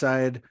on this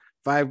side,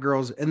 5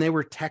 girls, and they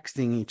were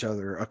texting each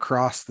other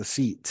across the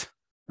seat,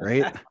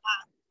 right?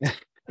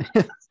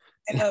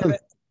 I love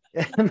it.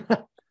 And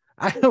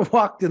I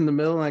walked in the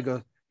middle and I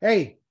go,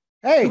 hey,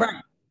 right.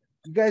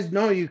 You guys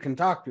know you can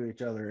talk to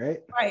each other, right?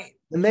 Right.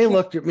 And they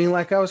looked at me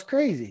like I was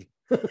crazy.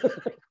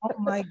 Oh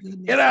my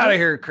goodness. Get out of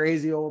here,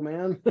 crazy old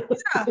man.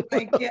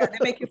 They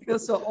make you feel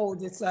so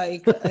old. It's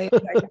like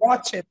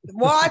watch it.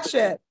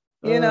 But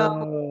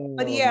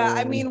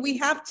I mean, we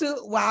have to,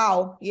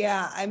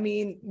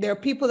 there are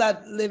people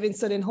that live in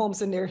certain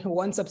homes and they're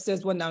one's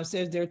upstairs, one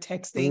downstairs, they're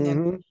texting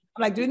and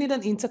I'm like, do you need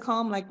an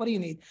intercom? Like, what do you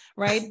need?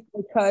 Right?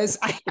 Because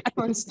I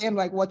don't understand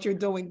like what you're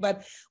doing,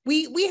 but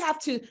we have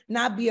to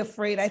not be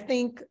afraid. I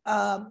think,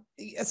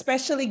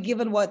 especially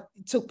given what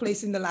took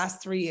place in the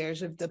last 3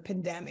 years of the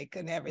pandemic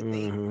and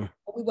everything,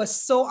 we were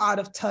so out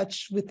of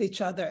touch with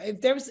each other. If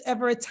there's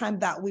ever a time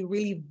that we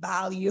really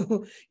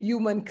value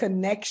human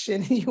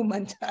connection,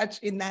 human touch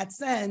in that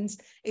sense,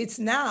 it's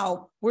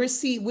now. We've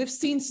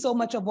seen so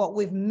much of what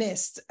we've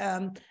missed,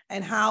 and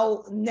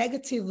how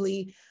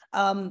negatively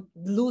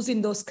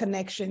losing those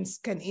connections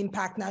can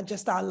impact not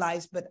just our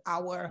lives, but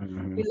our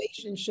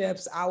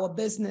relationships, our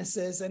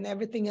businesses, and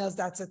everything else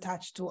that's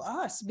attached to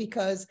us,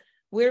 because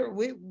there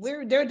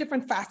are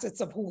different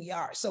facets of who we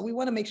are. So we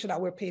want to make sure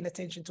that we're paying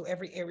attention to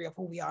every area of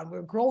who we are, and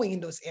we're growing in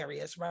those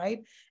areas,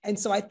 right? And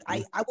so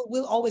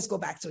will always go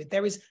back to it.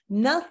 There is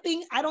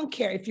nothing, I don't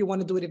care if you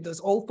want to do it, if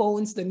those old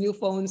phones, the new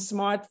phones,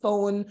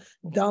 smartphone,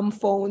 dumb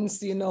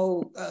phones,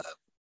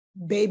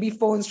 baby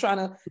phones trying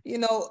to,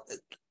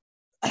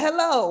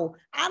 hello,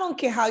 I don't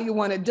care how you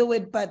want to do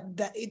it, but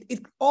it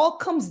all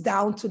comes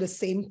down to the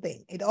same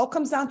thing. It all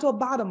comes down to a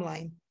bottom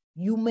line: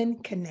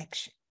 human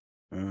connection.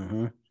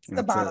 It's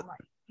the bottom line.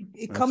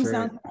 It comes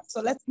down to that.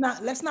 So let's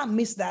not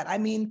miss that. I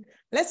mean,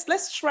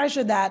 let's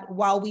treasure that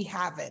while we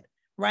have it,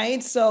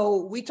 right?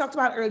 So we talked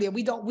about earlier,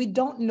 we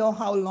don't know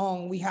how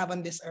long we have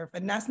on this earth.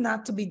 And that's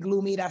not to be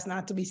gloomy, that's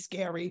not to be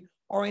scary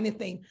or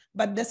anything,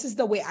 but this is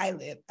the way I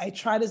live. I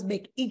try to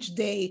make each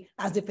day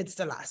as if it's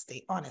the last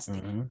day,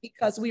 honestly,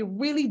 because we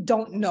really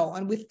don't know.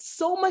 And with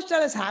so much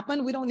that has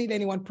happened, we don't need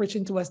anyone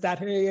preaching to us that,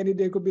 hey, any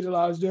day could be the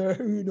last day,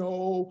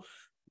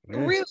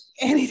 Really,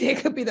 any day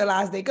could be the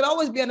last day. It could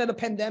always be another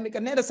pandemic,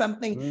 another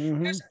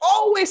something. There's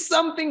always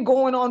something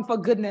going on, for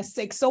goodness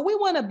sake. So we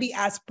want to be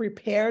as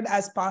prepared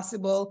as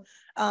possible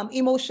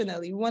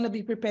emotionally. We want to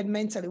be prepared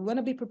mentally. We want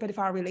to be prepared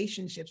for our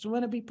relationships. We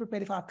want to be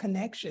prepared for our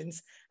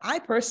connections. I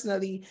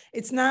personally,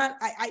 it's not,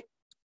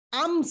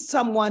 I'm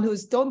someone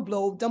who's don't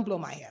blow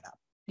my head up.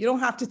 You don't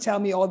have to tell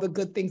me all the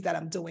good things that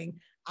I'm doing.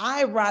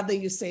 I rather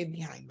you say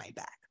behind my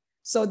back.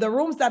 So the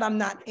rooms that I'm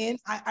not in,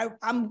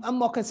 I'm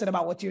more concerned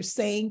about what you're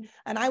saying.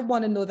 And I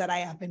want to know that I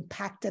have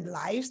impacted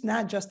lives,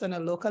 not just on a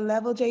local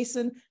level,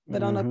 Jason,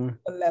 but on a global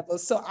level.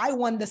 So I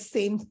want the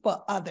same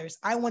for others.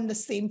 I want the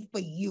same for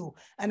you.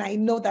 And I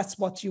know that's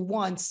what you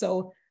want.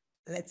 So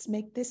let's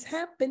make this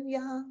happen,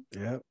 y'all.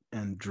 Yep.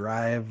 And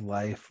drive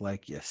life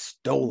like you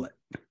stole it.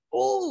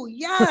 Oh,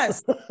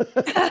 yes.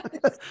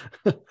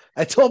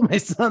 I told my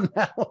son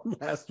that one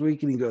last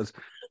week and he goes,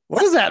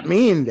 what does that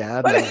mean,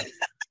 Dad?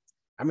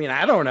 I mean,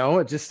 I don't know.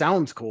 It just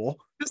sounds cool.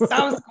 It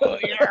sounds cool.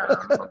 Yeah.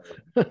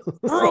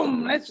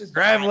 Boom. Let's just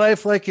drive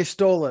life like you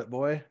stole it,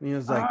 boy. And he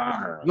was like,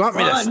 you want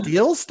me to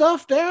steal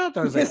stuff, Dad?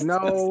 I was like,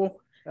 no,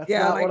 that's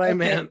not what I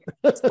meant.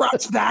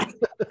 Scratch that.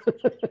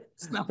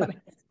 It's not what I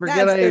meant.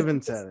 Forget I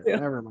even said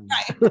it. Never mind.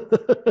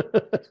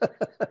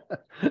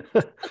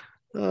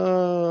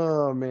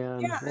 Oh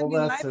man. Yeah,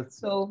 well,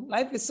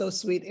 life is so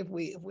sweet if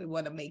we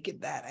want to make it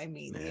that. I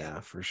mean,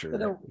 yeah, for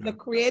sure. The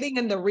creating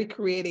and the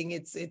recreating,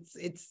 it's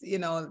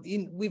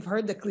we've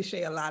heard the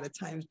cliche a lot of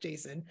times,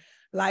 Jason.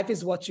 Life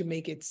is what you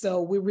make it.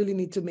 So we really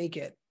need to make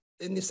it.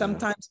 And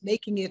sometimes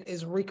making it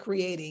is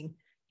recreating.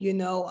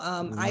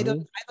 I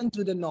don't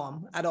do the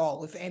norm at all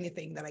with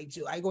anything that I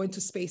do. I go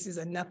into spaces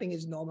and nothing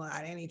is normal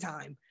at any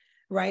time,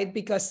 right?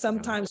 Because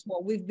sometimes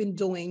what we've been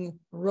doing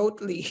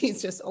rotely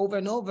is just over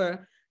and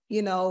over.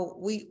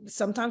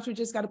 Sometimes we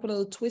just got to put a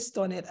little twist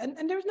on it.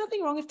 And there's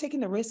nothing wrong with taking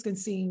the risk and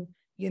seeing,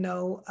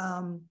 what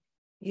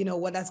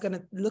that's going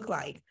to look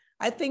like.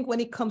 I think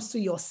when it comes to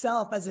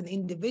yourself as an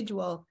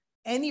individual,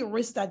 any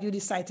risk that you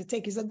decide to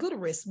take is a good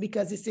risk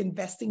because it's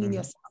investing in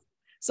yourself.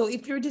 So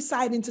if you're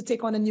deciding to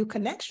take on a new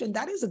connection,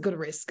 that is a good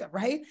risk,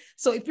 right?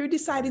 So if you're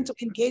deciding to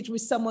engage with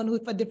someone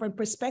with a different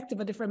perspective,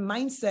 a different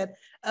mindset,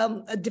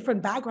 a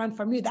different background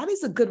from you, that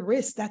is a good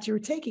risk that you're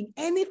taking.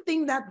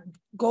 Anything that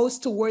goes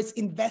towards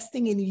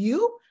investing in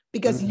you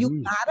because you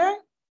matter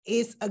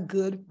is a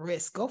good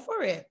risk. Go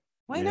for it.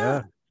 Why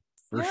not?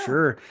 For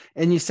sure.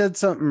 And you said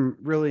something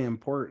really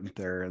important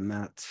there, and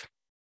that's,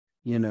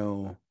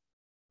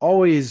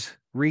 always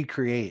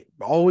recreate,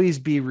 always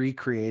be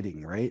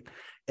recreating, right?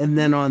 And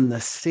then on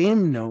the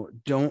same note,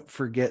 don't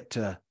forget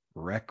to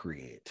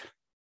recreate,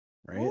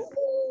 right?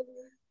 Ooh.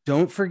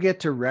 Don't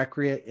forget to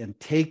recreate and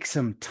take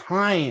some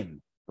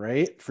time,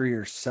 right? For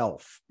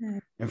yourself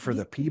and for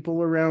the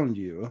people around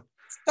you.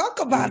 Let's talk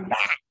about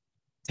that.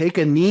 Take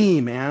a knee,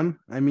 man.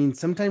 I mean,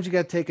 sometimes you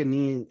got to take a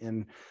knee,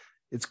 and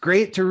it's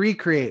great to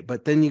recreate,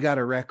 but then you got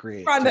to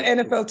recreate. On the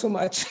NFL too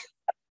much.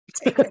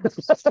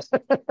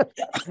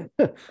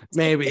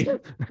 Maybe.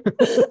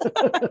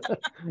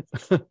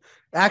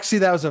 Actually,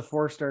 that was a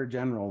 4-star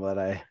general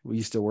that we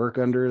used to work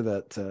under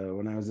that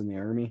when I was in the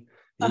Army.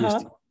 He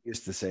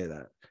used to say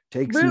that.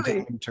 Take some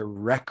time to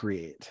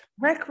recreate.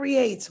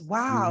 Recreate.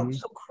 Wow.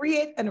 So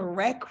create and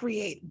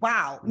recreate.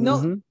 Wow.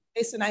 No,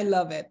 listen, I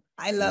love it.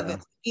 I love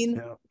it.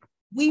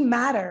 We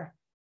matter.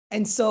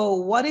 And so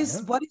what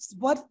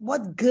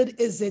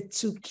good is it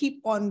to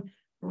keep on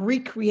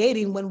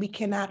recreating when we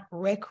cannot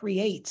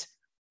recreate,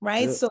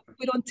 right? So if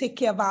we don't take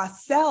care of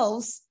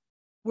ourselves,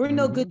 we're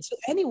no good to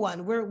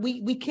anyone.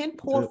 We can't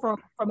pour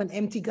from an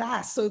empty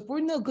glass. So if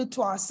we're no good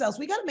to ourselves,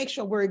 we got to make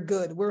sure we're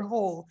good, we're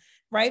whole,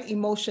 right?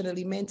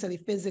 Emotionally, mentally,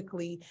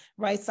 physically,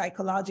 right?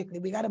 Psychologically,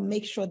 we got to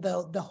make sure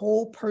the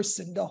whole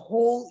person, the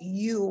whole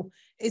you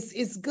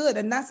is good.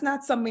 And that's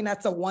not something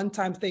that's a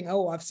one-time thing.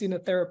 Oh, I've seen a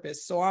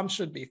therapist, so I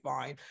should be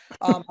fine.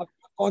 I've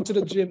gone to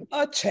the gym,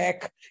 a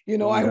check,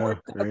 I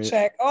worked, a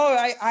check. Oh,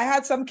 I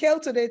had some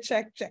kale today,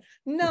 check.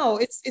 No,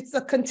 it's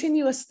a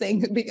continuous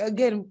thing.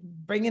 Again,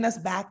 bringing us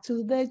back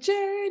to the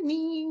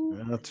journey.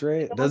 That's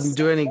right. It doesn't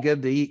do any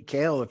good to eat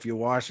kale if you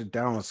wash it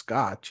down with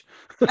scotch.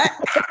 I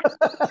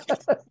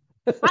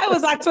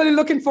was actually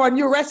looking for a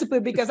new recipe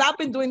because I've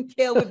been doing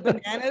kale with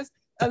bananas,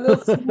 a little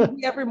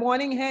smoothie every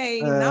morning.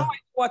 Hey, now I know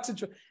what to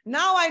do.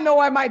 Now I know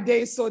why my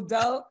day is so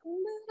dull. A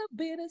little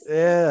bit of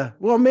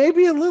well,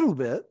 maybe a little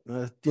bit.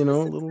 A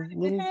little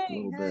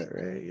bit,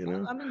 right?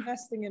 I'm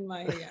investing in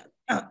my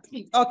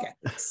okay.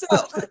 So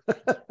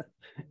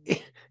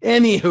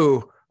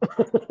anywho.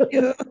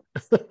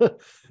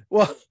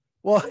 well,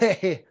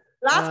 hey.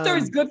 Laughter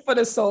is good for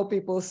the soul,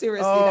 people.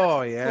 Seriously.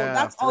 Oh, yeah. So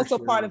that's also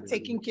part of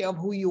taking care of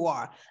who you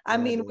are. I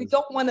mean, we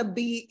don't want to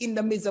be in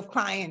the midst of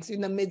clients,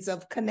 in the midst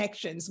of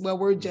connections where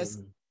we're just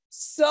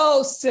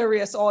so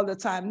serious all the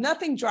time.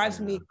 Nothing drives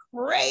me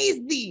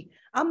crazy.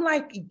 I'm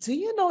like, do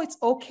you know it's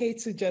okay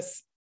to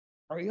just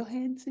throw your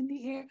hands in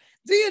the air?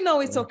 Do you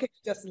know it's okay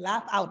to just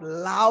laugh out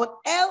loud,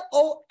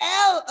 LOL,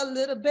 a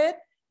little bit?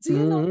 Do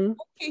you know it's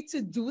okay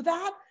to do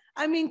that?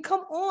 I mean,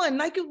 come on.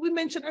 Like we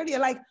mentioned earlier,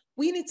 like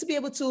we need to be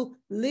able to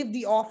live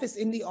the office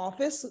in the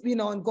office, you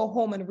know, and go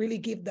home and really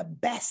give the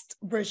best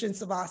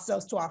versions of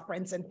ourselves to our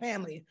friends and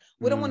family.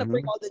 We don't want to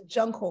bring all the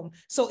junk home.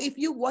 So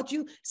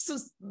so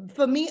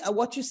for me,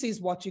 what you see is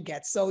what you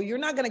get. So you're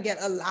not going to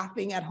get a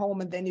laughing at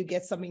home and then you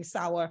get something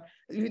sour,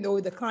 you know,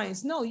 with the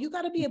clients. No, you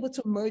got to be able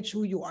to merge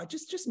who you are.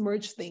 Just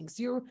merge things.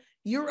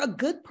 You're a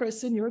good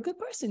person. You're a good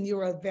person.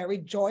 You're a very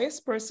joyous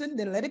person.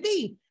 Then let it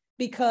be,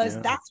 because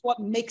that's what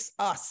makes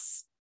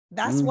us.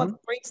 That's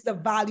what brings the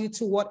value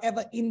to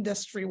whatever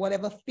industry,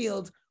 whatever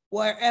field,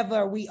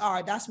 wherever we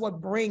are. That's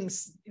what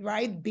brings,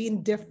 right?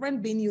 Being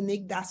different, being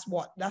unique. That's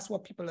what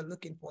people are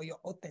looking for, your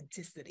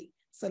authenticity.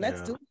 So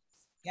let's do it.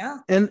 Yeah.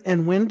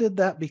 And when did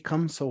that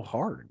become so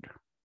hard?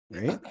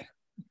 Right?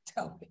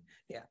 Tell me.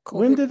 Yeah.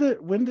 COVID.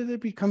 When did it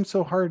become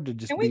so hard to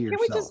just be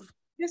yourself?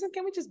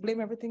 Can we just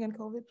blame everything on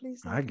COVID,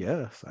 please? I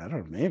guess. I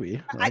don't,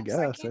 maybe. I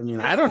guess. I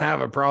mean, I don't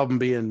have a problem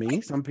being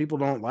me. Some people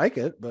don't like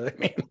it, but I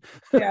mean,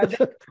 yeah,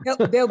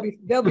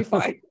 they'll be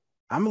fine.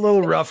 I'm a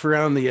little rough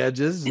around the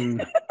edges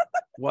and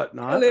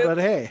whatnot, but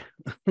hey,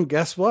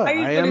 guess what?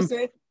 I am.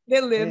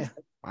 They live.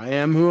 I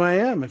am who I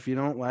am. If you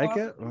don't like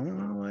it,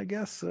 well, I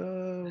guess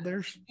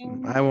there's.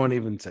 I won't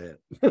even say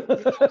it.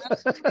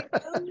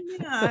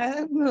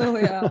 Yeah.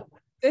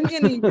 Send me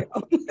an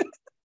email.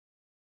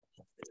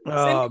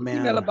 Oh, Send me man.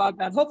 an email about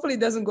that. Hopefully it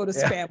doesn't go to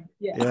spam.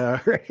 Yeah,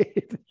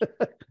 right.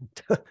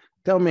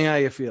 Tell me how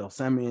you feel.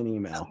 Send me an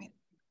email.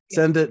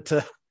 Send it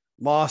to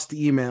lost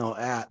email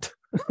at.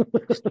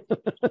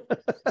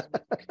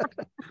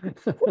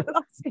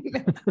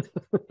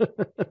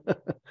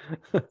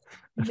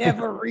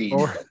 Never read.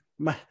 Or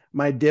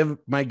my give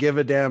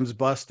a damn's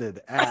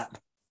busted at.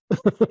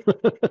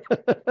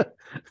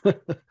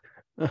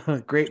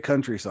 Great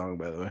country song,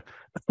 by the way.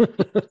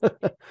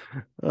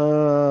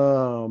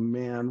 Oh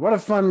man, what a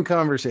fun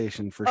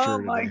conversation for sure. Oh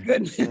my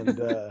goodness.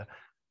 And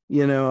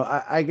you know,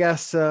 I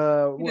guess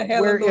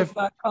where if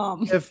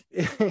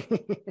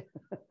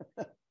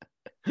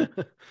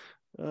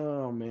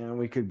oh man,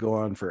 we could go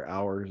on for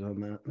hours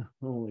on that.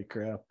 Holy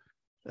crap.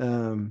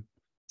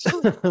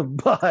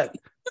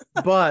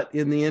 But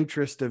in the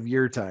interest of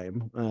your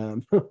time,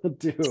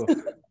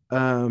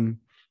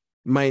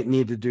 might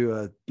need to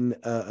do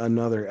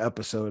another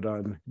episode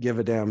on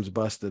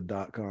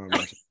giveadamsbusted.com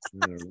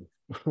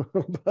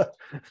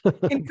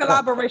in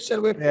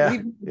collaboration with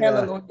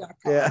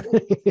leavehellaload.com.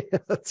 Yeah,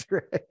 that's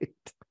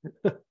right.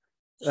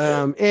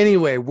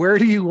 Anyway, where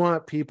do you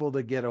want people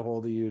to get a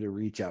hold of you to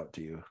reach out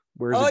to you?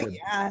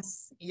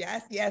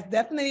 Yes,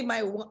 definitely.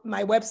 My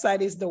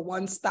website is the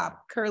one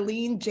stop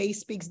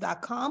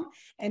KurlineJSpeaks.com,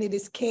 and it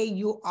is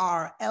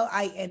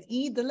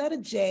KURLINE, the letter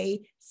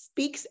J,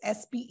 speaks,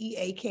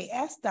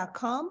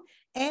 SPEAKS.com,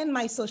 and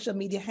my social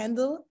media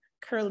handle,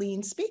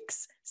 Kurline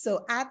Speaks.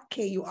 So at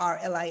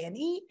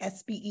KURLINE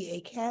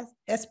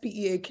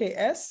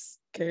SPEAKS.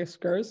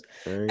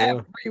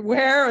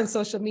 Everywhere on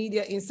social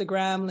media,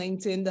 Instagram,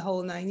 LinkedIn, the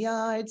whole 9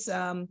 yards.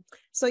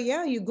 So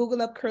yeah, you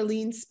Google up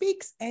Kurline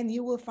Speaks and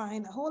you will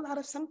find a whole lot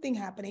of something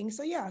happening.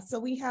 So yeah, so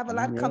we have a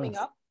lot coming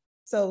up.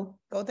 So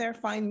go there,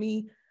 find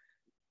me,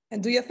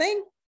 and do your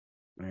thing.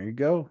 There you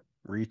go.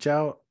 Reach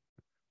out.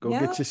 Go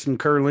get you some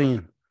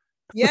Kurline.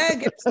 Yeah,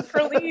 get some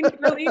Kurline.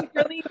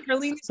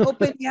 Kurline is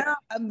open. Yeah,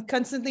 I'm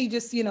constantly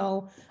just,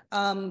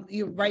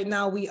 right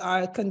now we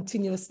are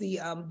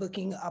continuously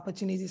booking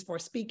opportunities for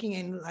speaking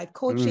and life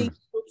coaching,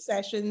 group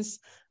sessions,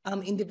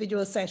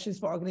 individual sessions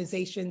for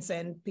organizations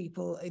and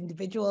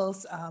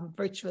individuals,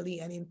 virtually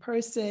and in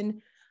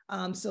person.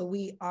 So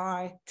we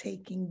are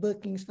taking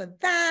bookings for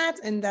that,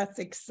 and that's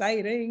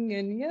exciting.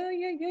 And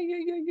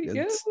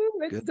let's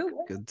do it.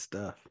 Good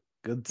stuff.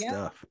 Good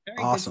stuff.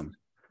 Awesome. Good.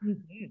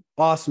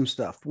 Awesome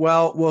stuff.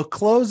 Well, we'll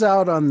close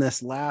out on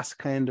this last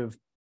kind of,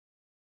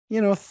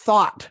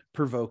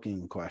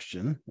 thought-provoking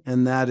question.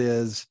 And that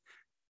is,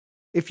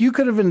 if you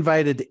could have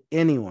invited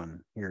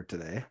anyone here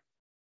today,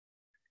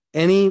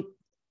 any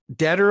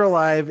dead or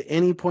alive,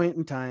 any point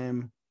in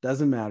time,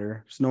 doesn't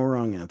matter. There's no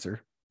wrong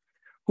answer.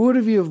 Who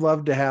would you have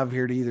loved to have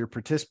here to either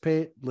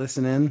participate,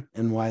 listen in,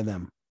 and why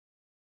them?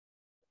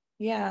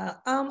 Yeah,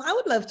 I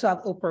would love to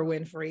have Oprah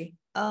Winfrey.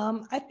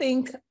 I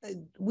think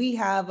we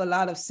have a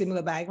lot of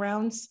similar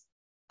backgrounds,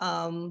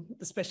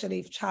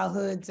 especially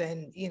childhoods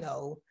and,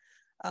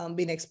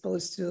 being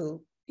exposed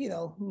to,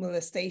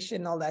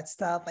 molestation, all that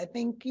stuff. I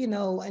think,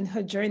 in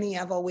her journey,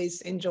 I've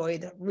always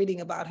enjoyed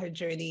reading about her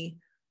journey,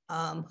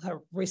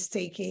 her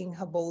risk-taking,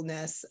 her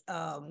boldness,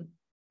 and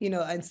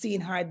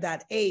seeing her at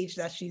that age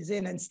that she's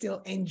in and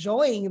still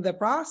enjoying the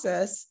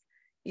process.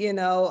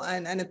 And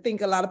I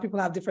think a lot of people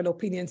have different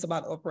opinions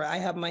about Oprah. I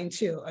have mine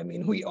too. I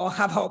mean, we all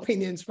have our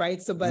opinions, right?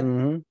 So, but,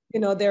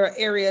 there are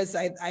areas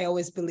I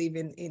always believe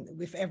in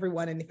with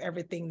everyone and if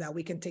everything that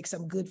we can take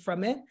some good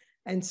from it.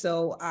 And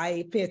so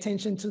I pay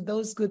attention to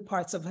those good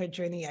parts of her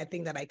journey, I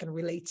think that I can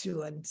relate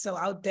to. And so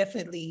I'll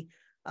definitely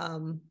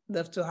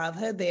love to have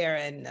her there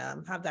and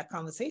have that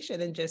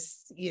conversation and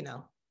just,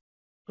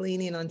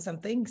 lean in on some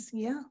things.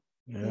 Yeah.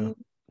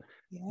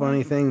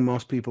 Funny thing,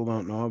 most people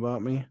don't know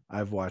about me.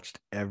 I've watched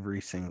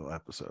every single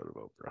episode of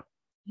Oprah.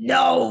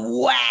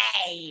 No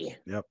way.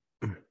 Yep.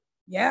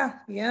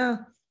 Yeah.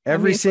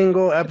 Every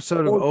single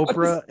episode of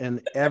Oprah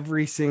and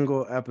every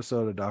single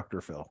episode of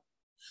Dr. Phil.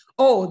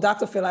 Oh,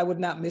 Dr. Phil, I would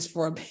not miss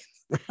for a bit.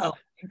 Oh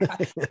my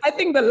God. I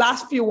think the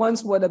last few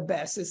ones were the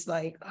best. It's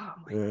like, oh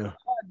my God,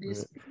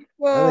 these people.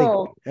 I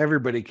think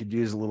everybody could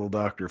use a little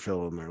Dr.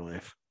 Phil in their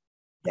life.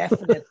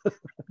 Definitely.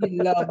 We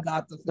love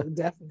Dr. Phil,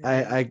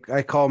 definitely.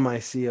 I call my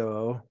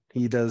COO.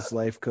 He does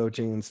life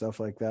coaching and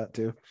stuff like that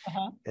too.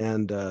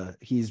 And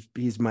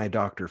he's my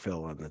Dr.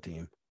 Phil on the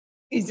team.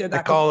 He's your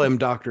I call him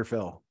Dr.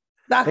 Phil.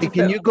 Dr. Hey,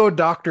 can you go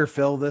Dr.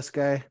 Phil this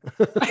guy?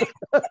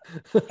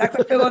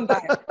 Dr. Phil on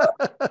diet.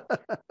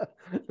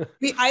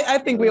 I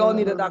think we all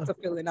need a Dr.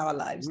 Phil in our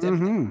lives.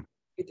 Definitely.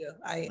 We do.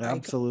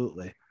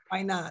 Absolutely.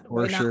 Why not?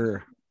 For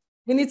sure.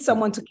 We need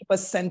someone to keep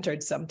us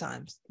centered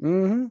sometimes.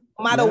 No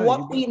matter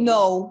what we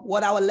know,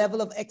 what our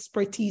level of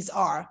expertise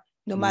are,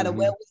 no matter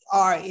where we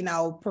are in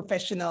our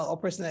professional or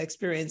personal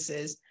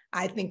experiences,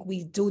 I think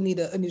we do need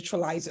a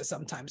neutralizer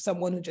sometimes,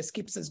 someone who just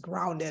keeps us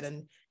grounded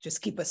and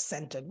just keep us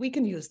centered. We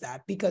can use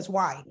that because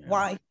why? Yeah.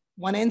 Why?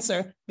 One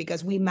answer,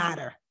 because we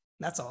matter.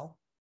 That's all.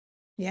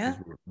 Yeah.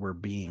 We're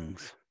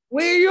beings.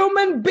 We're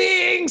human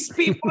beings,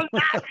 people,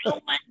 not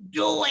human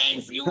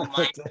doings, human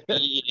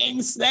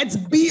beings. Let's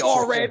be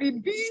already.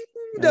 Be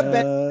the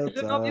best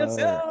version of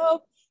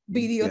yourself.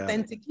 Be the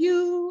authentic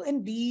you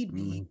and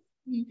be.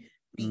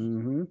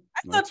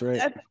 That's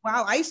right.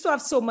 Wow, I used to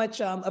have so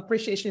much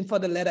appreciation for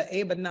the letter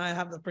A, but now I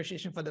have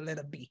appreciation for the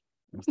letter B.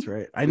 That's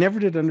right. I never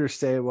did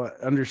understand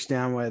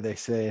why they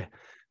say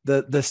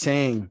the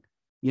saying,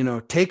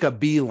 take a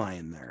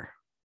beeline there.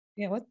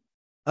 Yeah, what?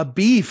 A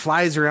bee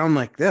flies around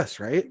like this,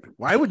 right?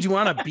 Why would you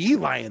want a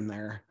beeline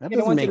there? That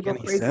doesn't make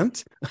any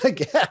sense. I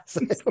guess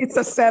it's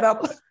a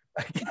setup.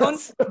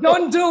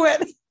 Don't do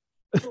it.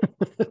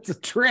 It's a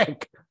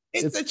trick.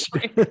 It's a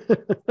trick.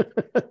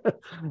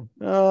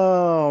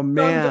 Oh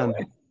man.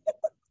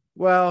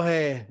 Well,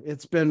 hey,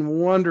 it's been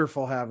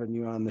wonderful having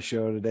you on the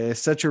show today.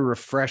 It's such a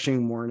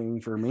refreshing morning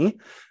for me.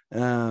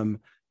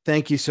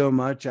 Thank you so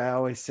much. I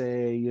always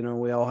say,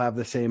 we all have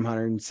the same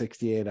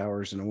 168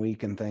 hours in a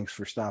week, and thanks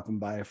for stopping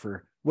by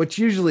for what's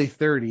usually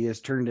 30 is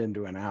turned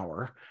into an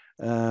hour.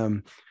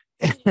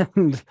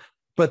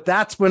 But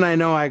that's when I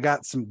know I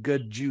got some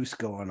good juice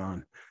going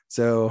on.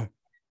 So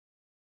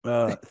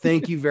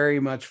thank you very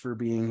much for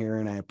being here,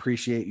 and I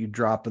appreciate you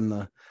dropping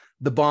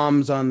the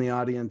bombs on the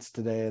audience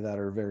today that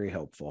are very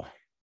helpful.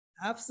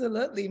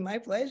 Absolutely. My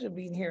pleasure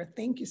being here.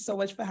 Thank you so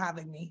much for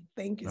having me.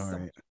 Thank you so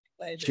much.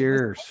 Pleasure.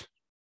 Cheers.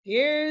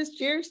 Cheers.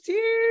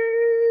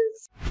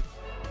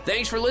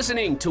 Thanks for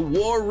listening to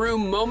War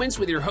Room Moments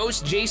with your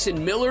host,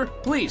 Jason Miller.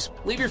 Please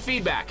leave your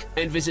feedback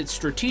and visit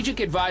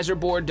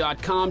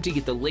strategicadvisorboard.com to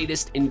get the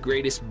latest and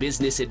greatest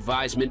business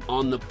advisement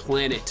on the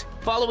planet.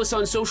 Follow us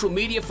on social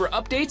media for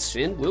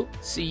updates, and we'll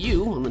see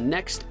you on the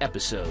next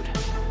episode.